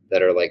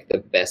 that are like the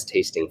best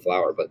tasting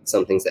flower, but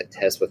some things that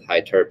test with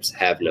high terps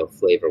have no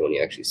flavor when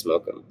you actually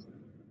smoke them.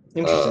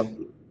 Interesting.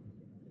 Um,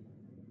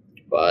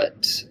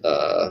 but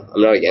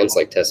I'm not against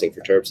like testing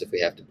for terps if we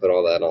have to put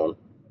all that on.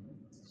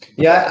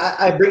 Yeah,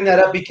 I bring that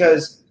up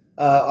because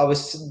I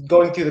was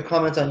going through the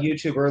comments on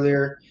YouTube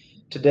earlier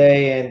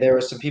today, and there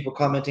were some people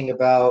commenting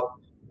about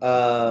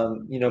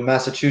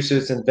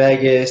Massachusetts and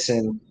Vegas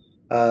and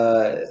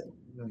uh,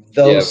 Yeah,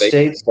 those Vegas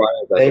states.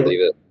 requires, I They believe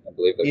it. I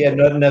believe it. Yeah,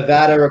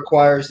 Nevada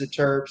requires the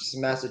terps.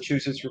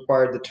 Massachusetts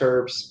required the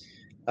terps.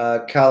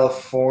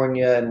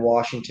 California and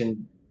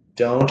Washington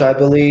don't, I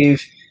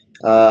believe.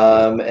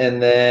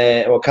 And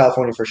then, well,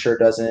 California for sure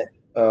doesn't.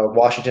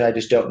 Washington, I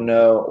just don't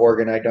know.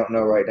 Oregon, I don't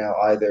know right now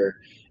either.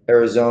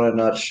 Arizona,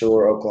 not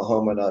sure.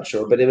 Oklahoma, not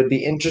sure. But it would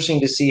be interesting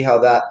to see how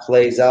that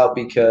plays out,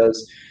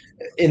 because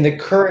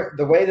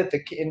the way that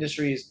the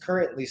industry is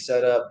currently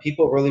set up,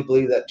 people really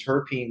believe that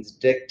terpenes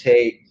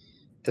dictate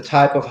the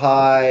type of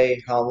high,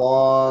 how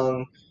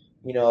long,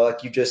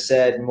 like you just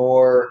said,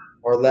 more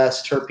or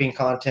less terpene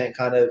content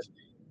kind of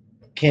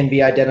can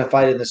be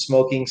identified in the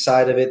smoking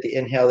side of it, the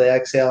inhale, the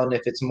exhale, and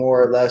if it's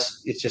more or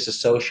less, it's just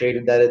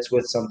associated that it's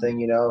with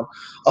something,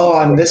 oh,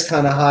 I'm this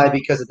kind of high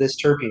because of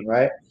this terpene,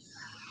 right?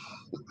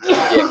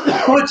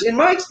 Yeah, Which, in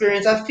my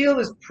experience, I feel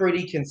is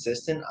pretty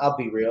consistent. I'll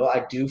be real.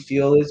 I do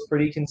feel it's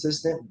pretty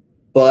consistent,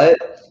 but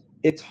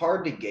it's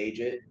hard to gauge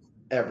it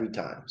every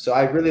time. So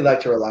I really like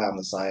to rely on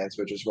the science,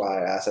 which is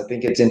why I asked. I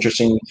think it's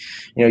interesting.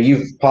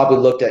 You've probably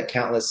looked at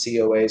countless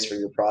COAs for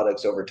your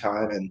products over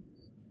time, and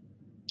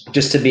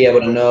just to be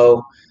able to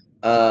know,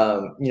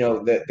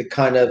 the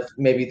kind of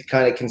maybe the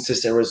kind of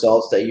consistent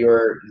results that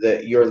your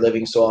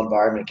living soil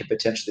environment can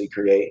potentially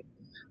create.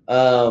 yeah.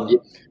 Um,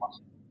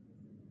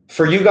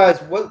 for you guys,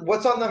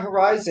 what's on the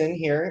horizon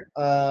here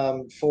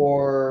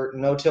for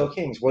No Till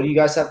Kings? What do you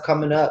guys have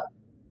coming up?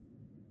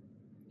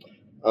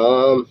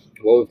 Well,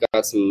 we've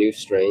got some new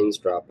strains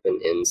dropping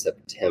in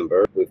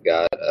September. We've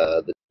got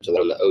the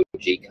Gillette and the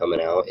OG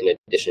coming out, in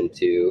addition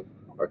to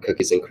our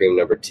cookies and cream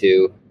number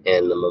 2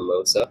 and the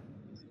mimosa.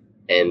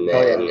 And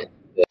Oh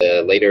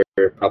then later,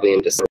 probably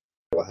in December,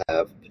 we'll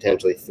have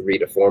potentially 3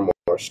 to 4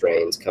 more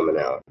strains coming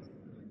out.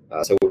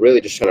 So we're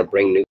really just trying to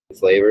bring new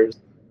flavors.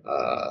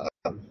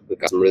 We've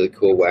got some really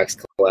cool wax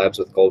collabs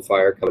with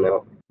Goldfire coming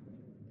out.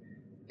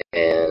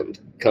 And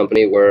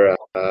company, we're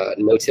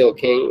No Till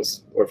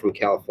Kings. We're from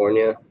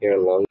California, here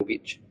in Long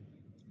Beach.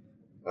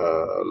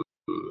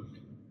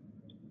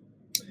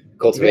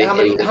 Cultivate.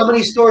 How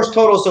many stores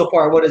total so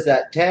far? What is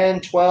that?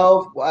 10,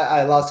 12?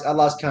 I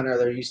lost count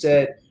earlier. You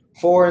said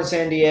 4 in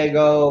San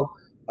Diego,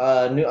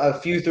 a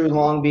few through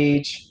Long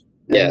Beach,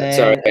 and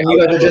sorry, and you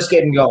guys are just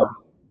getting going.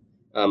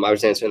 I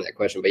was answering that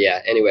question, but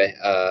yeah. Anyway,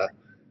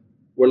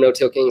 we're No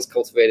Till Kings,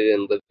 cultivated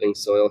in living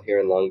soil here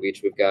in Long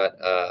Beach. We've got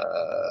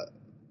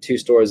 2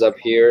 stores up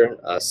here,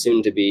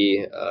 soon to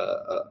be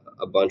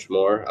a bunch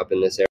more up in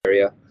this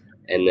area.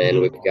 And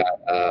then we've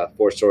got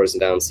 4 stores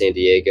down in San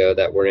Diego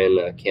that we're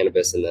in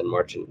cannabis, and then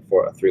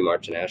 3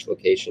 March and Ash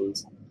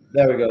locations.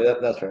 There we go.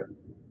 That's right.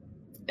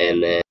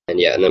 And then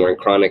we're in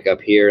Chronic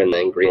up here, and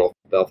then Green Wolf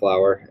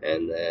Bellflower,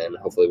 and then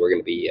hopefully we're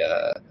going to be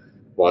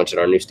launching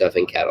our new stuff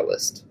in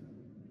Catalyst.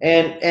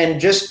 And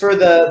just for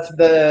the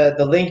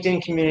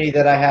LinkedIn community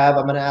that I have,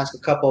 I'm going to ask a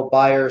couple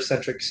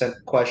buyer-centric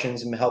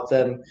questions and help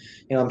them.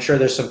 I'm sure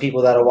there's some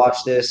people that'll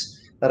watch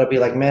this that'll be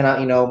like, man,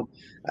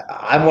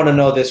 I want to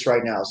know this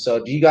right now.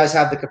 So do you guys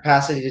have the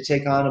capacity to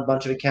take on a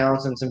bunch of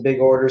accounts and some big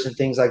orders and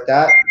things like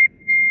that?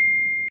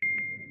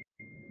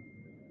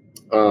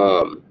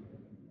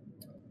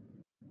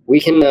 We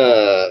can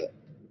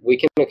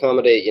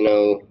accommodate,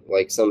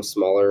 like some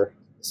smaller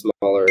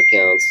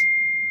accounts.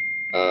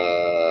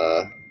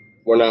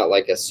 We're not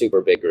like a super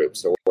big group,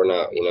 so we're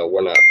not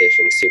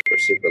fishing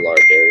super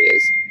large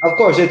areas. Of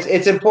course,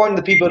 it's important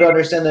to people to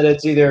understand that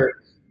it's either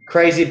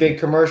crazy big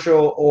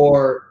commercial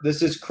or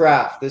this is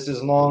craft. This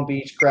is Long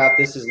Beach craft.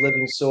 This is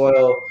living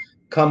soil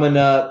coming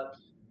up.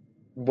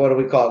 What do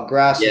we call it?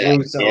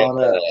 Grassroots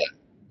on up.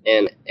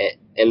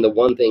 And the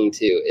one thing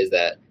too is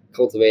that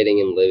cultivating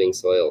in living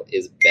soil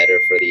is better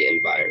for the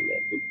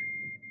environment.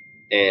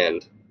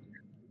 And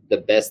the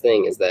best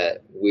thing is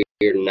that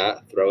we're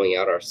not throwing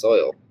out our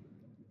soil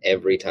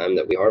every time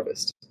that we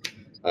harvest.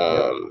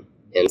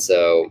 And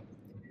so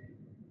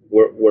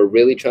we're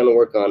really trying to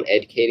work on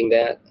educating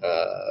that.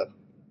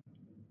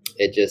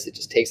 It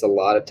just takes a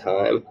lot of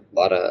time,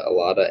 a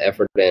lot of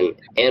effort, and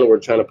we're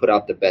trying to put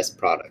out the best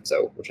product.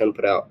 So we're trying to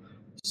put out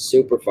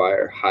super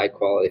fire, high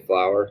quality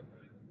flower,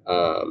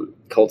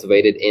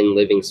 cultivated in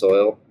living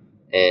soil,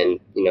 and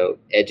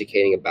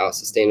educating about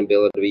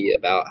sustainability,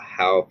 about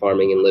how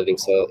farming in living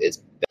soil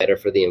is better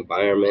for the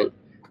environment,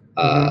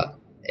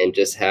 and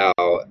just how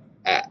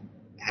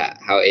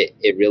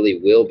it really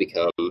will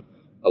become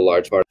a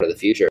large part of the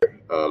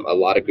future. A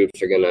lot of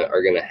groups are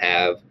gonna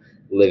have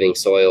living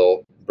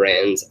soil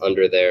brands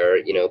under their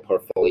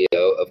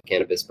portfolio of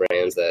cannabis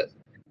brands that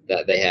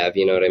they have,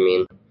 you know what I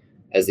mean,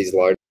 as these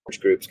large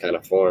groups kind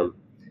of form.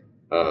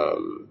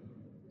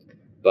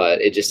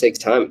 But it just takes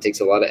time. It takes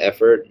a lot of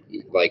effort.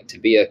 Like, to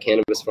be a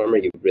cannabis farmer,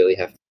 you really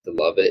have to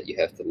love it. You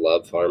have to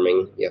love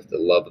farming. You have to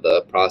love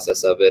the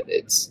process of it.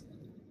 It's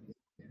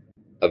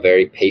a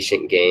very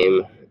patient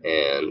game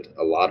and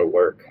a lot of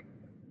work.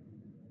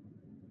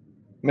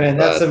 Man,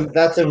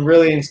 that's a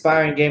really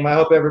inspiring game. I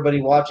hope everybody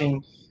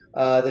watching,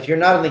 if you're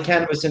not in the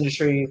cannabis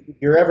industry, if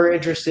you're ever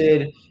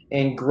interested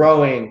in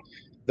growing,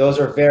 those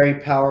are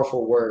very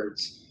powerful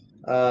words.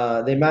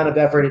 The amount of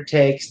effort it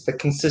takes, the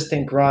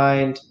consistent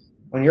grind.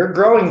 When you're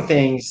growing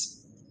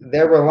things,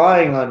 they're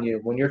relying on you.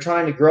 When you're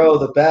trying to grow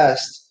the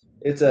best,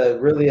 it's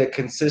really a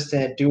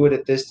consistent, do it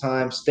at this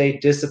time, stay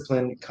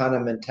disciplined kind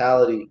of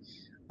mentality.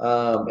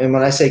 And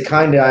when I say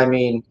kind of, I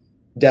mean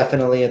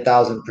definitely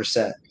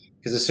 1,000%.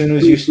 Because as soon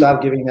as you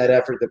stop giving that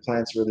effort, the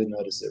plants really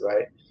notice it,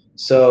 right?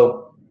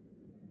 So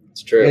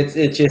it's true.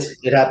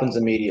 It happens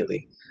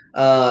immediately.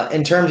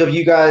 In terms of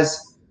you guys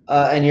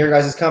and your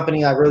guys'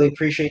 company, I really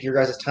appreciate your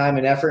guys' time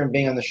and effort and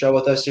being on the show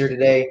with us here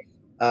today.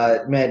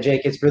 Man,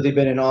 Jake, it's really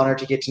been an honor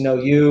to get to know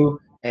you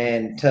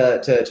and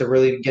to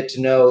really get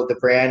to know the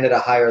brand at a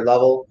higher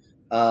level.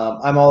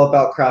 I'm all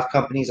about craft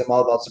companies. I'm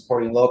all about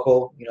supporting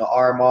local.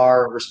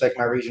 RMR, Respect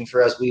My Region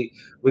for us. We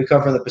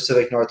come from the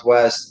Pacific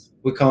Northwest.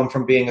 We come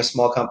from being a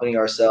small company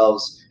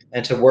ourselves,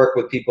 and to work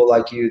with people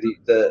like you,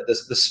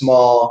 the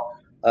small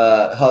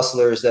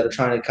hustlers that are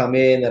trying to come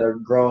in, that are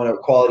growing a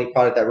quality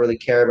product, that really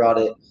care about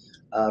it.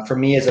 For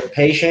me as a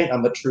patient,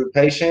 I'm a true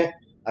patient.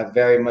 I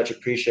very much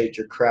appreciate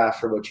your craft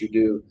for what you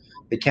do.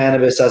 The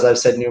cannabis, as I've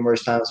said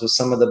numerous times, was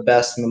some of the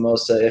best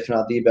mimosa, if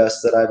not the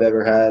best, that I've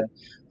ever had.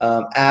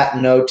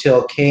 At No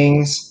Till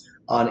Kings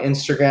on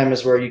Instagram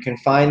is where you can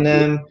find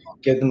them.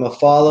 Give them a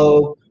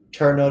follow.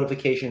 Turn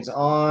notifications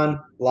on,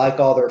 like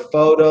all their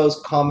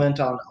photos, comment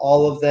on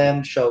all of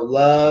them, show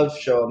love,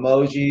 show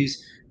emojis.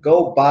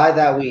 Go buy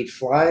that weed.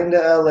 Fly into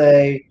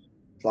LA.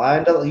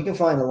 You can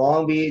fly into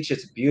Long Beach.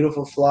 It's a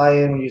beautiful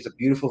fly-in. It's a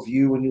beautiful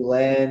view when you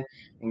land,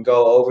 and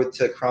go over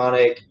to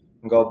Chronic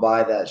and go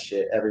buy that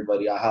shit.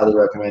 Everybody, I highly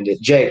recommend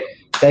it. Jake,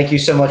 thank you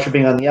so much for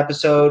being on the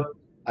episode.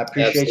 I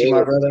appreciate you,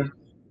 my brother.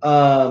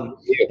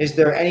 Is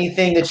there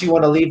anything that you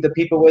want to leave the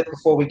people with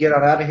before we get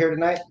on out of here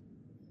tonight?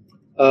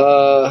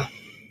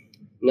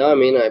 No, I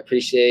mean, I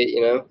appreciate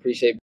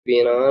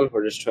being on.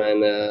 We're just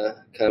trying to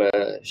kind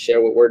of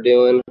share what we're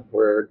doing.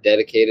 We're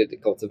dedicated to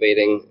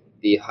cultivating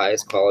the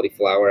highest quality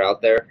flower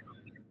out there,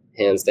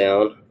 hands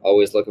down.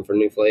 Always looking for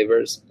new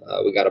flavors.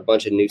 We got a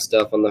bunch of new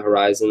stuff on the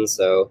horizon.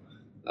 So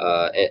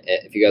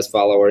if you guys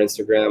follow our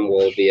Instagram,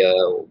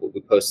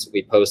 we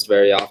post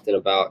very often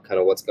about kind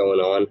of what's going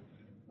on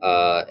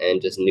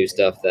and just new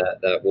stuff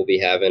that we'll be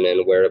having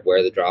and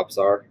where the drops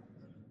are.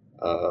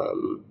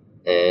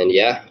 And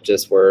yeah,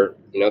 just we're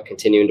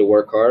continuing to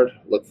work hard,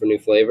 look for new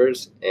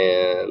flavors,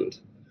 and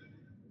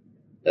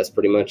that's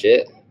pretty much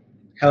it.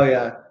 Hell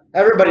yeah.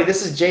 Everybody,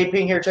 this is Jay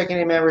Ping here checking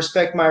in, man.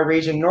 Respect My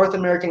Region, North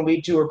American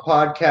Weed Tour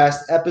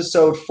Podcast,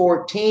 episode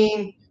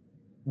 14.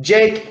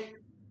 Jake,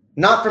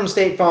 not from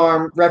State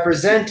Farm,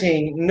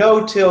 representing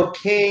No Till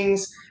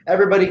Kings.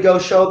 Everybody go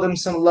show them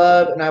some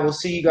love, and I will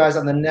see you guys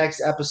on the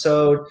next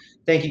episode.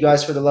 Thank you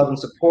guys for the love and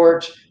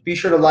support. Be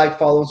sure to like,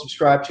 follow, and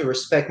subscribe to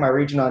Respect My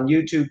Region on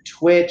YouTube,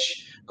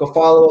 Twitch. Go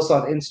follow us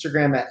on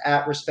Instagram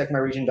at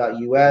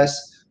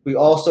respectmyregion.us. We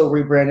also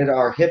rebranded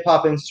our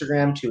hip-hop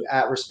Instagram to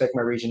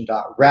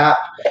 @respectmyregion.rap.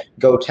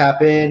 Go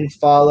tap in,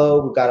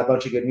 follow. We've got a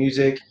bunch of good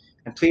music.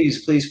 And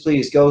please, please,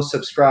 please go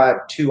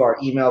subscribe to our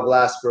email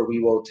blast where we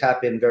will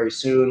tap in very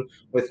soon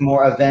with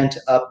more event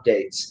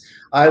updates.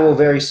 I will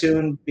very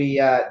soon be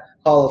at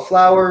Hall of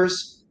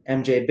Flowers,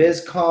 MJ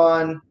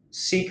BizCon,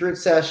 Secret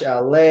Sesh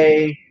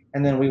LA,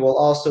 and then we will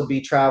also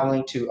be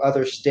traveling to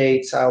other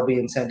states. I'll be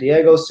in San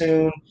Diego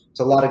soon.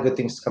 There's a lot of good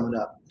things coming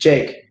up.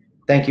 Jake,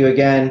 thank you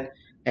again,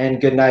 and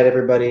good night,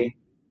 everybody.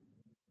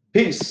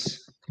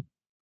 Peace.